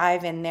 Go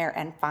dive in there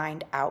and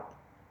find out.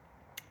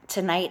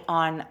 Tonight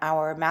on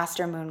our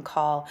Master Moon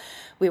call,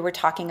 we were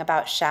talking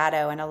about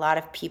shadow, and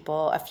a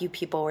few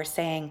people were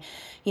saying,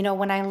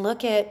 when I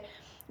look at,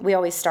 we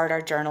always start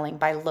our journaling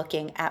by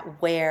looking at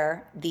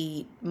where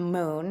the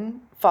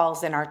moon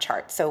falls in our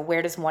chart. So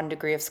where does 1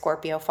 degree of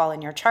Scorpio fall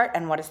in your chart,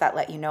 and what does that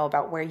let you know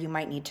about where you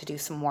might need to do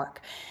some work?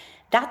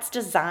 That's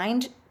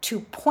designed to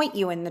point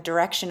you in the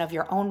direction of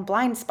your own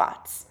blind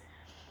spots.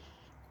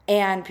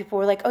 And people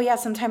were like, oh yeah,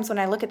 sometimes when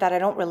I look at that, I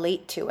don't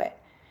relate to it.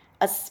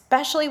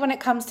 Especially when it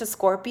comes to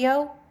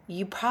Scorpio,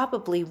 you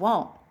probably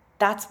won't.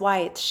 That's why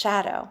it's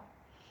shadow.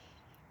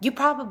 You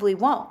probably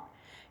won't.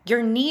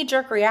 Your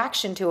knee-jerk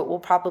reaction to it will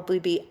probably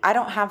be, I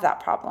don't have that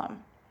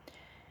problem.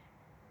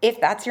 If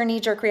that's your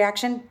knee-jerk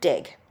reaction,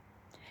 dig.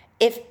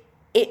 If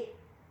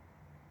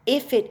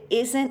it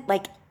isn't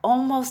like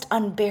almost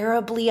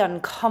unbearably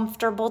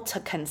uncomfortable to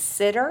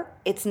consider,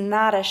 it's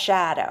not a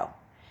shadow.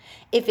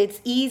 If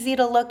it's easy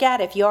to look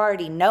at, if you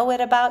already know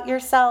it about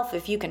yourself,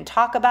 if you can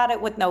talk about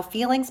it with no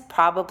feelings,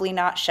 probably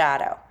not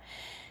shadow.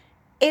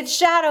 It's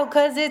shadow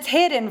because it's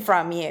hidden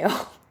from you.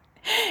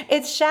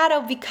 It's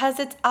shadow because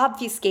it's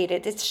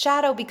obfuscated. It's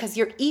shadow because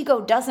your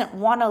ego doesn't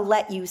want to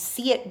let you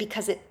see it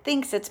because it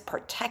thinks it's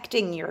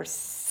protecting your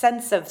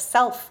sense of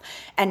self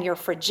and your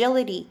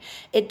fragility.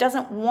 It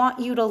doesn't want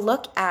you to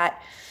look at,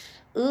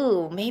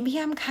 ooh, maybe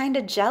I'm kind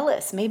of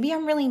jealous. Maybe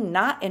I'm really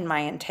not in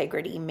my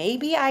integrity.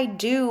 Maybe I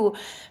do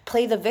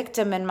play the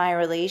victim in my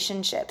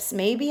relationships.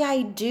 Maybe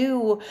I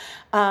do,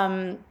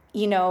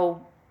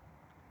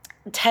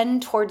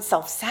 tend towards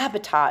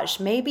self-sabotage.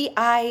 Maybe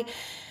I,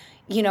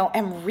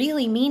 am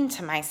really mean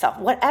to myself.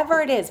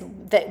 Whatever it is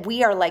that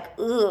we are like,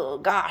 oh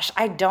gosh,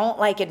 I don't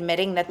like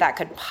admitting that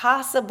could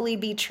possibly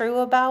be true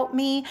about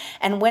me.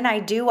 And when I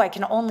do, I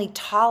can only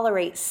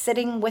tolerate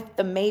sitting with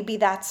the maybe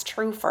that's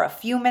true for a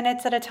few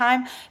minutes at a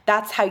time.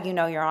 That's how you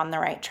know you're on the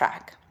right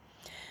track.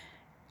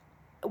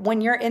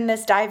 When you're in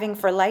this diving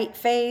for light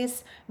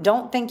phase,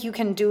 don't think you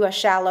can do a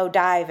shallow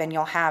dive and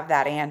you'll have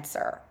that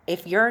answer.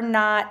 If you're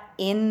not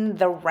in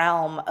the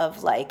realm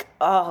of like,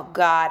 oh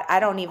God,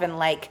 I don't even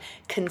like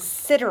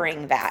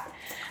considering that.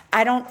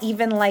 I don't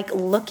even like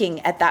looking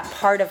at that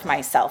part of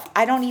myself.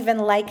 I don't even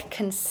like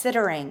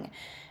considering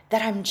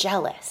that I'm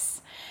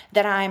jealous,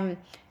 that I'm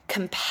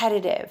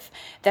competitive,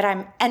 that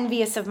I'm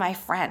envious of my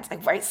friends.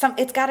 Like, right?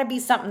 It's got to be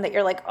something that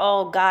you're like,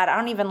 oh God, I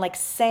don't even like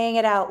saying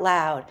it out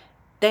loud.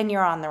 Then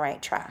you're on the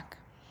right track.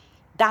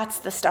 That's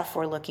the stuff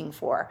we're looking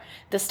for.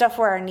 The stuff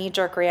where our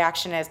knee-jerk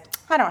reaction is,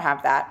 I don't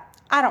have that.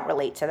 I don't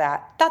relate to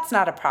that. That's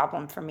not a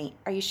problem for me.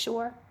 Are you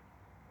sure?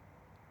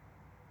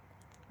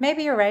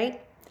 Maybe you're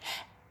right.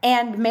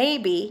 And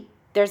maybe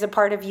there's a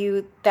part of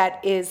you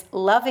that is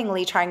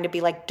lovingly trying to be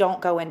like,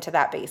 don't go into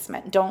that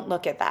basement. Don't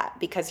look at that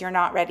because you're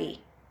not ready.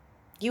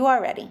 You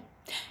are ready.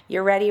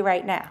 You're ready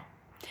right now.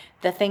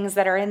 The things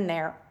that are in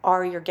there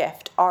are your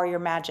gift, are your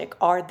magic,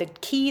 are the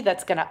key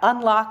that's going to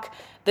unlock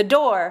the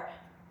door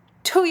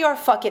to your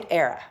fucking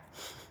era.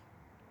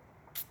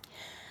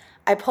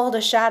 I pulled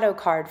a shadow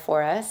card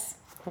for us.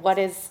 What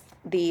is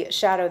the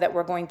shadow that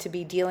we're going to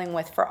be dealing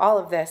with for all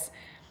of this?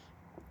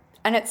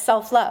 And it's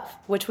self-love,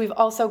 which we've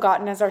also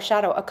gotten as our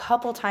shadow a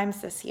couple times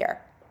this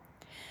year.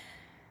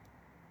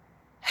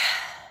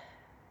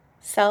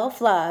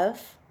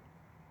 Self-love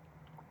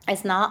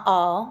is not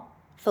all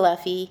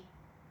fluffy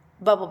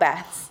bubble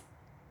baths.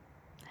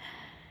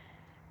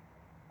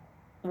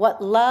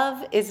 What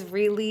love is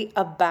really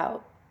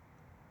about,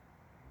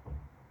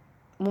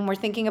 when we're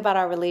thinking about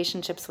our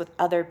relationships with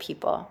other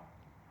people,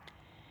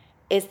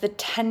 is the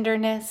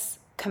tenderness,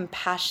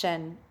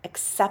 compassion,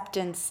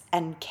 acceptance,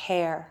 and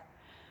care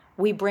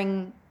we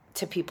bring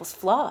to people's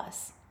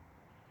flaws.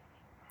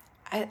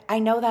 I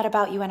know that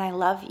about you and I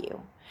love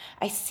you.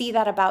 I see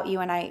that about you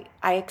and I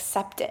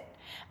accept it.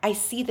 I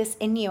see this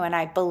in you and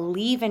I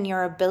believe in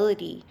your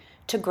ability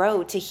to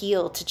grow, to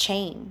heal, to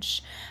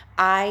change.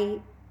 I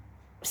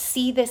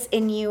see this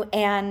in you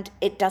and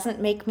it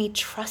doesn't make me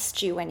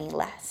trust you any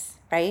less,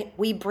 right?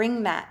 We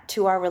bring that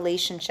to our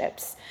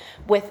relationships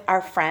with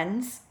our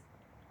friends,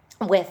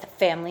 with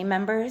family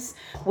members,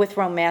 with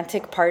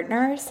romantic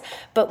partners,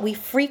 but we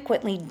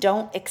frequently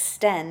don't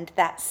extend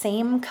that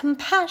same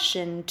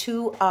compassion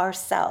to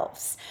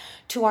ourselves.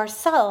 To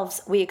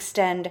ourselves, we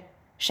extend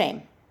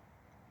shame,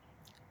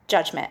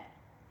 judgment,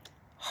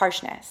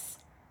 harshness,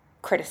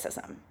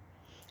 criticism.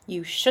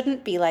 You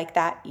shouldn't be like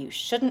that. You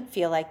shouldn't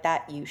feel like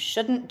that. You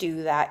shouldn't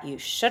do that. You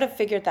should have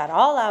figured that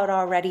all out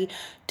already.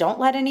 Don't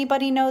let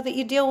anybody know that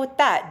you deal with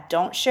that.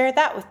 Don't share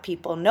that with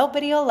people.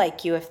 Nobody will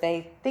like you if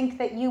they think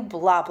that you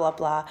blah, blah,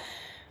 blah.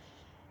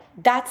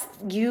 That's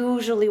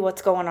usually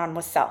what's going on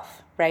with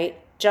self, right?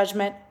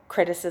 Judgment,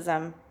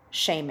 criticism,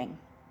 shaming.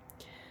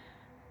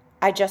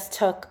 I just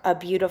took a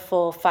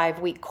beautiful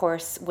 5-week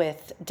course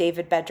with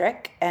David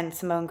Bedrick and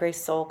Simone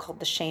Grace Soul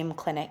called the Shame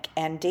Clinic.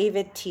 And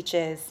David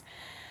teaches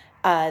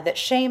that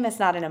shame is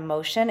not an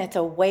emotion, it's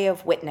a way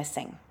of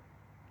witnessing.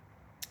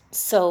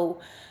 So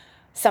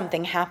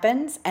something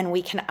happens and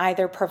we can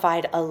either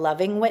provide a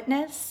loving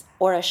witness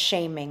or a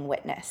shaming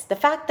witness. The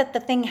fact that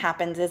the thing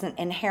happens isn't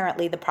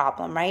inherently the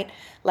problem, right?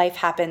 Life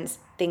happens,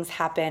 things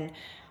happen,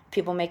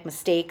 people make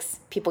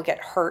mistakes, people get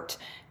hurt.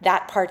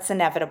 That part's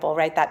inevitable,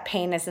 right? That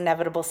pain is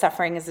inevitable,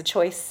 suffering is a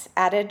choice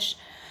adage.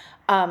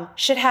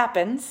 Shit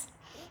happens.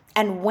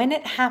 And when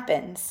it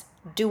happens,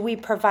 do we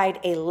provide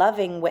a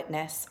loving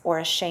witness or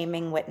a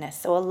shaming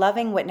witness? So a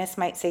loving witness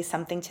might say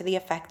something to the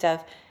effect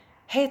of,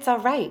 hey, it's all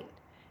right.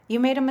 You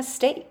made a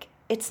mistake.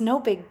 It's no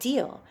big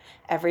deal.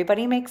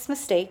 Everybody makes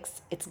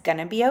mistakes. It's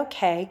gonna be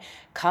okay.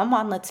 Come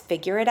on, let's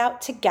figure it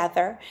out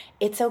together.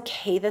 It's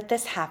okay that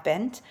this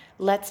happened.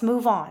 Let's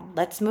move on.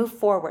 Let's move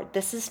forward.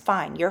 This is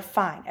fine. You're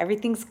fine.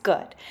 Everything's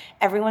good.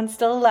 Everyone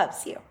still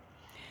loves you.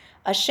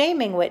 A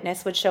shaming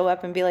witness would show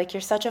up and be like,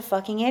 you're such a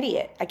fucking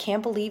idiot. I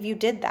can't believe you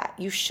did that.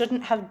 You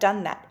shouldn't have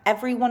done that.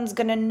 Everyone's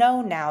gonna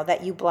know now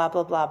that you blah,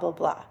 blah, blah, blah,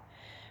 blah,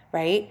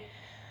 right?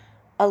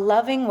 A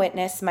loving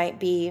witness might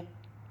be,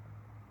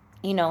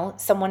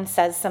 someone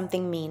says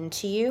something mean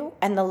to you,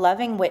 and the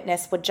loving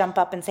witness would jump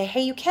up and say,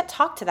 hey, you can't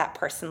talk to that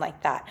person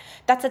like that.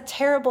 That's a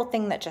terrible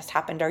thing that just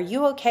happened. Are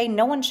you okay?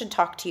 No one should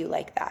talk to you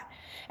like that.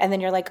 And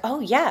then you're like,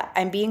 oh yeah,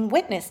 I'm being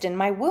witnessed in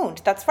my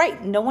wound. That's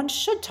right. No one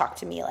should talk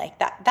to me like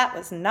that. That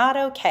was not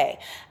okay.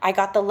 I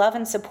got the love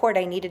and support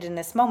I needed in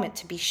this moment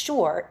to be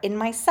sure in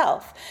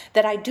myself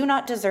that I do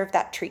not deserve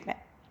that treatment.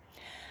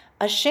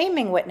 A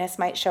shaming witness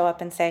might show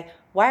up and say,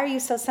 why are you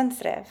so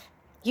sensitive?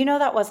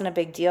 That wasn't a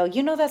big deal.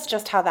 That's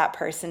just how that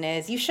person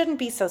is. You shouldn't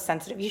be so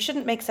sensitive. You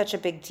shouldn't make such a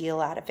big deal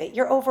out of it.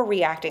 You're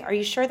overreacting. Are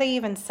you sure they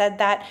even said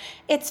that?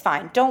 It's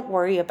fine. Don't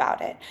worry about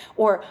it.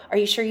 Or are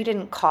you sure you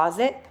didn't cause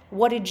it?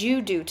 What did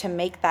you do to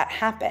make that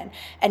happen?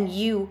 And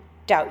you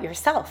doubt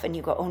yourself and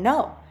you go, oh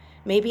no,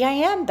 maybe I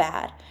am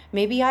bad.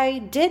 Maybe I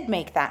did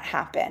make that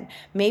happen.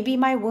 Maybe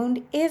my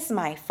wound is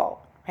my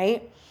fault,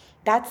 right?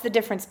 That's the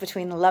difference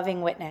between the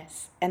loving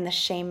witness and the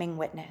shaming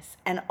witness.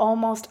 And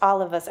almost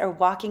all of us are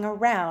walking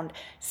around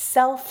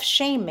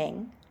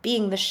self-shaming,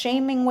 being the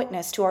shaming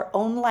witness to our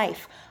own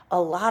life a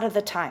lot of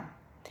the time.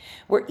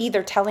 We're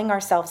either telling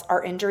ourselves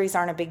our injuries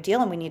aren't a big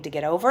deal and we need to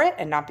get over it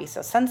and not be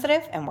so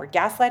sensitive, and we're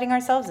gaslighting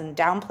ourselves and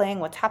downplaying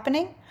what's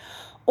happening,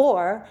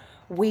 or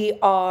we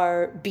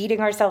are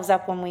beating ourselves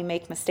up when we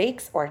make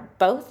mistakes, or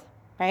both,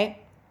 right?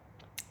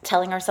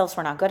 Telling ourselves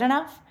we're not good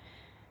enough.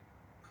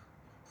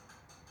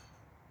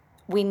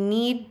 We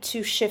need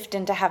to shift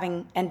into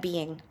having and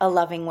being a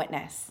loving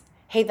witness.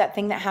 Hey, that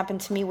thing that happened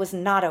to me was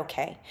not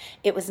okay.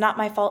 It was not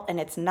my fault and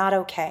it's not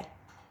okay.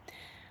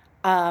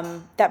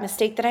 That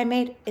mistake that I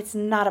made, it's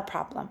not a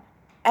problem.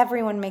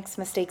 Everyone makes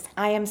mistakes.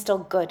 I am still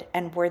good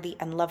and worthy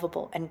and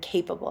lovable and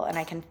capable, and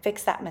I can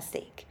fix that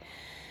mistake.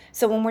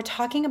 So when we're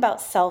talking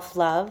about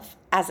self-love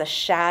as a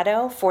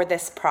shadow for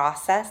this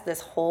process,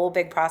 this whole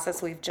big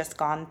process we've just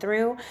gone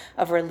through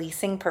of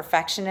releasing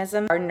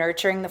perfectionism, or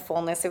nurturing the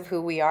fullness of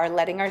who we are,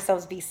 letting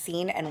ourselves be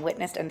seen and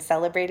witnessed and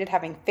celebrated,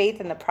 having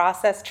faith in the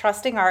process,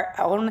 trusting our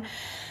own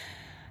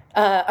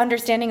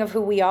understanding of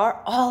who we are,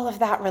 all of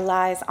that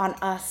relies on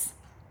us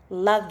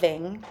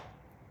loving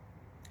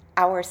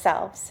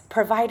ourselves,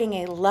 providing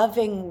a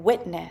loving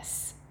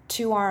witness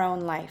to our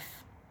own life.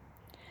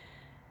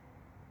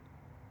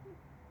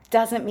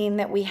 Doesn't mean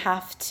that we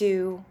have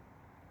to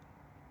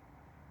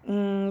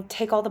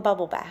take all the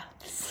bubble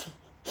baths,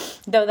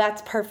 though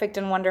that's perfect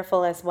and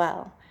wonderful as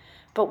well.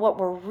 But what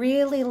we're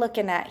really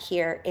looking at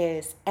here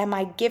is, am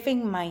I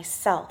giving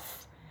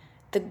myself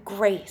the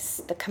grace,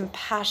 the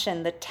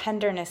compassion, the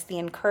tenderness, the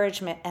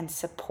encouragement and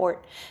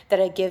support that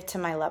I give to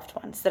my loved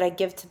ones, that I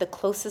give to the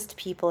closest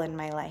people in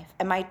my life?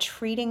 Am I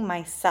treating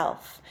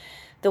myself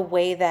the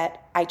way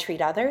that I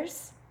treat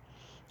others?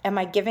 Am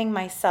I giving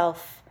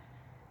myself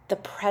the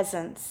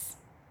presence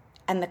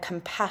and the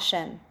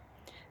compassion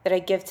that I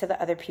give to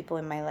the other people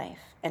in my life?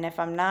 And if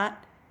I'm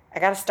not, I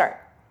got to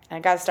start. And I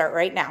got to start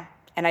right now.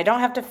 And I don't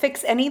have to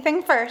fix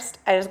anything first.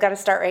 I just got to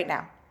start right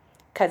now,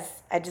 because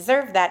I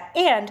deserve that.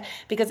 And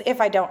because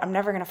if I don't, I'm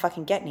never going to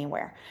fucking get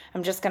anywhere.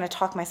 I'm just going to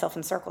talk myself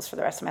in circles for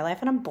the rest of my life.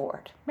 And I'm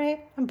bored,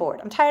 right? I'm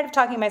bored. I'm tired of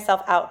talking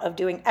myself out of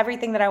doing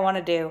everything that I want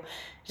to do.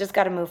 Just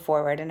got to move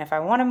forward. And if I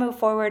want to move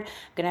forward, I'm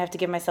going to have to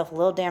give myself a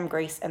little damn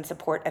grace and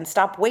support and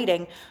stop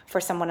waiting for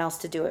someone else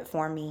to do it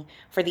for me,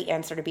 for the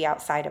answer to be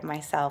outside of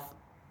myself.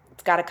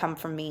 It's got to come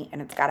from me,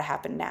 and it's got to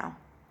happen now.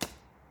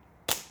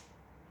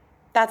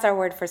 That's our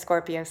word for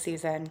Scorpio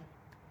season.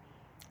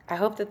 I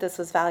hope that this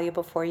was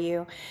valuable for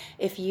you.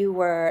 If you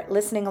were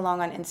listening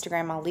along on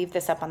Instagram, I'll leave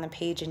this up on the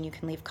page and you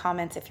can leave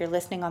comments. If you're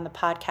listening on the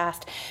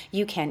podcast,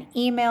 you can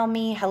email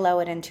me,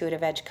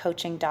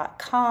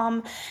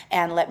 hello@intuitiveedgecoaching.com,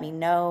 and let me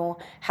know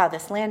how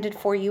this landed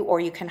for you, or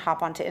you can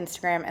hop onto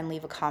Instagram and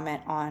leave a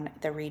comment on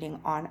the reading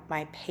on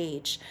my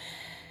page.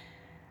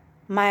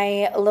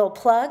 My little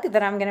plug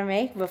that I'm going to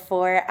make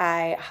before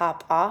I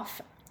hop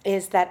off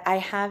is that I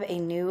have a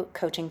new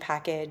coaching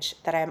package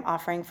that I'm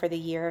offering for the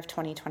year of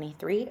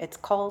 2023. It's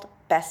called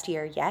Best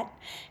Year Yet.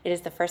 It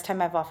is the first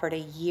time I've offered a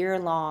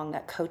year-long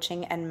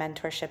coaching and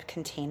mentorship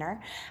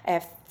container. I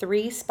have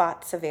 3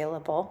 spots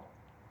available.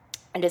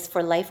 It is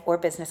for life or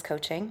business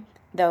coaching,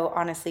 though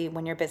honestly,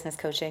 when you're business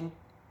coaching,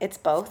 it's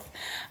both,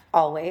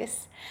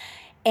 always.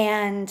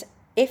 And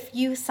If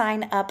you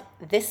sign up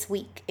this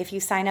week, if you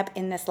sign up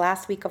in this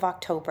last week of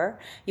October,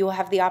 you will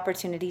have the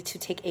opportunity to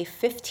take a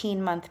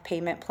 15-month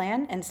payment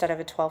plan instead of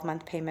a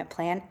 12-month payment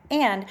plan,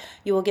 and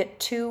you will get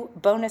 2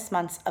 bonus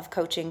months of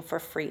coaching for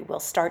free. We'll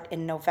start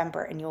in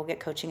November, and you will get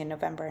coaching in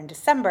November and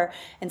December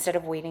instead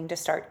of waiting to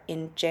start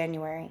in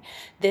January.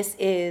 This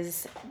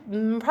is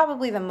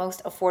probably the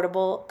most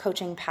affordable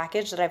coaching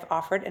package that I've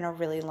offered in a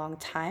really long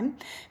time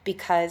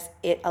because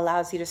it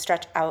allows you to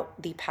stretch out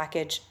the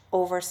package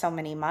over so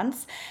many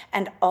months.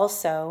 And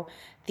also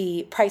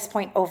the price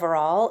point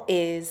overall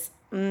is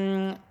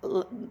like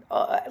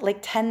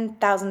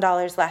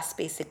 $10,000 less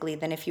basically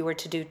than if you were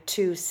to do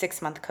 2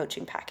 6-month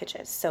coaching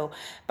packages. So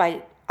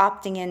by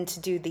opting in to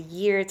do the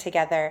year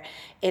together,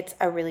 it's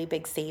a really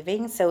big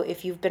saving. So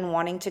if you've been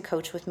wanting to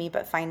coach with me,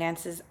 but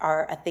finances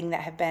are a thing that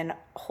have been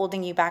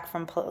holding you back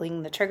from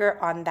pulling the trigger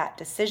on that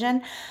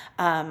decision,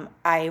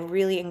 I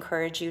really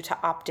encourage you to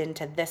opt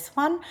into this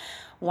one.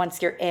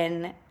 Once you're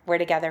in, we're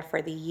together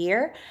for the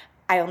year.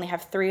 I only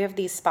have 3 of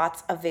these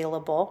spots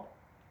available.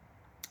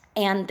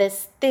 And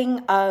this thing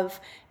of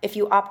if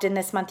you opt in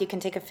this month, you can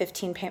take a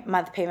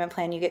 15-month payment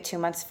plan, you get 2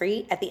 months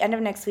free. At the end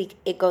of next week,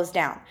 it goes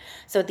down.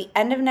 So at the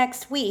end of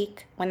next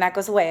week, when that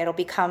goes away, it'll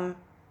become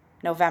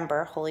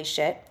November, holy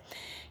shit.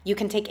 You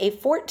can take a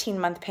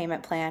 14-month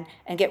payment plan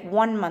and get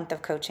 1 month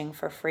of coaching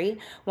for free.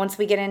 Once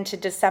we get into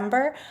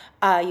December,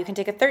 you can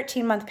take a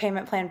 13-month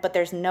payment plan, but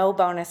there's no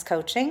bonus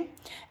coaching.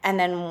 And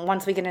then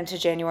once we get into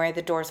January,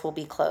 the doors will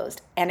be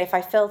closed. And if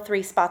I fill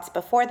 3 spots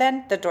before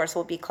then, the doors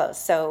will be closed.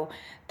 So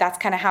that's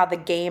kind of how the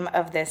game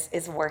of this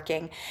is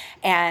working.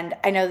 And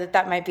I know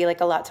that might be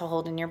like a lot to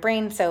hold in your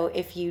brain. So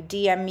if you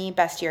DM me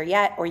best year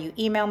yet, or you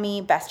email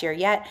me best year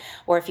yet,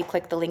 or if you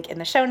click the link in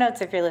the show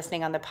notes, if you're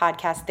listening on the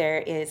podcast, there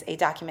is a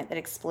document that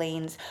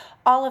explains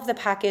all of the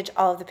package,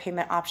 all of the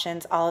payment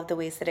options, all of the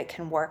ways that it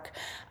can work.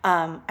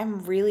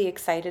 I'm really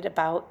excited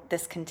about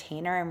this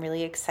container. I'm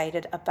really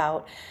excited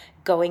about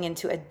going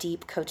into a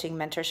deep coaching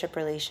mentorship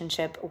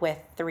relationship with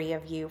 3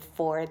 of you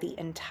for the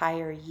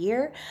entire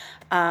year.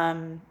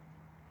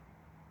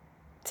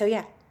 So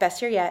yeah,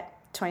 best year yet,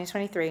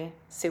 2023.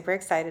 Super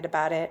excited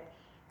about it.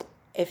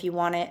 If you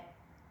want it,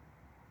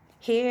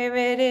 here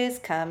it is,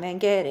 come and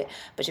get it.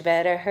 But you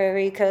better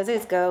hurry because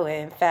it's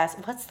going fast.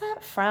 What's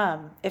that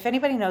from? If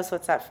anybody knows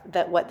what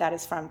that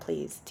is from,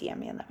 please DM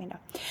me and let me know.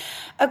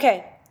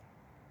 Okay,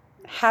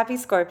 happy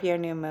Scorpio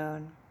new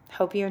moon.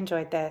 Hope you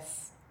enjoyed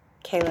this.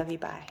 Okay, love you,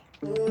 bye.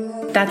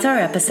 That's our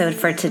episode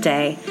for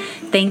today.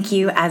 Thank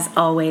you, as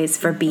always,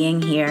 for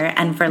being here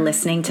and for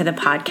listening to the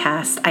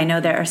podcast. I know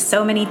there are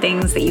so many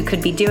things that you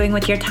could be doing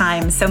with your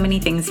time, so many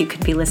things you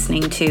could be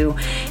listening to.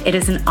 It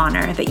is an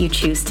honor that you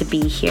choose to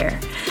be here.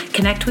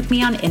 Connect with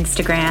me on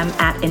Instagram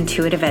at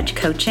Intuitive Edge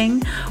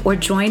Coaching, or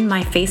join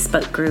my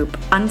Facebook group,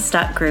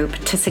 Unstuck Group,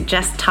 to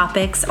suggest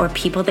topics or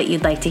people that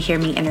you'd like to hear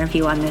me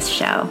interview on this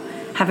show.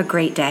 Have a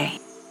great day.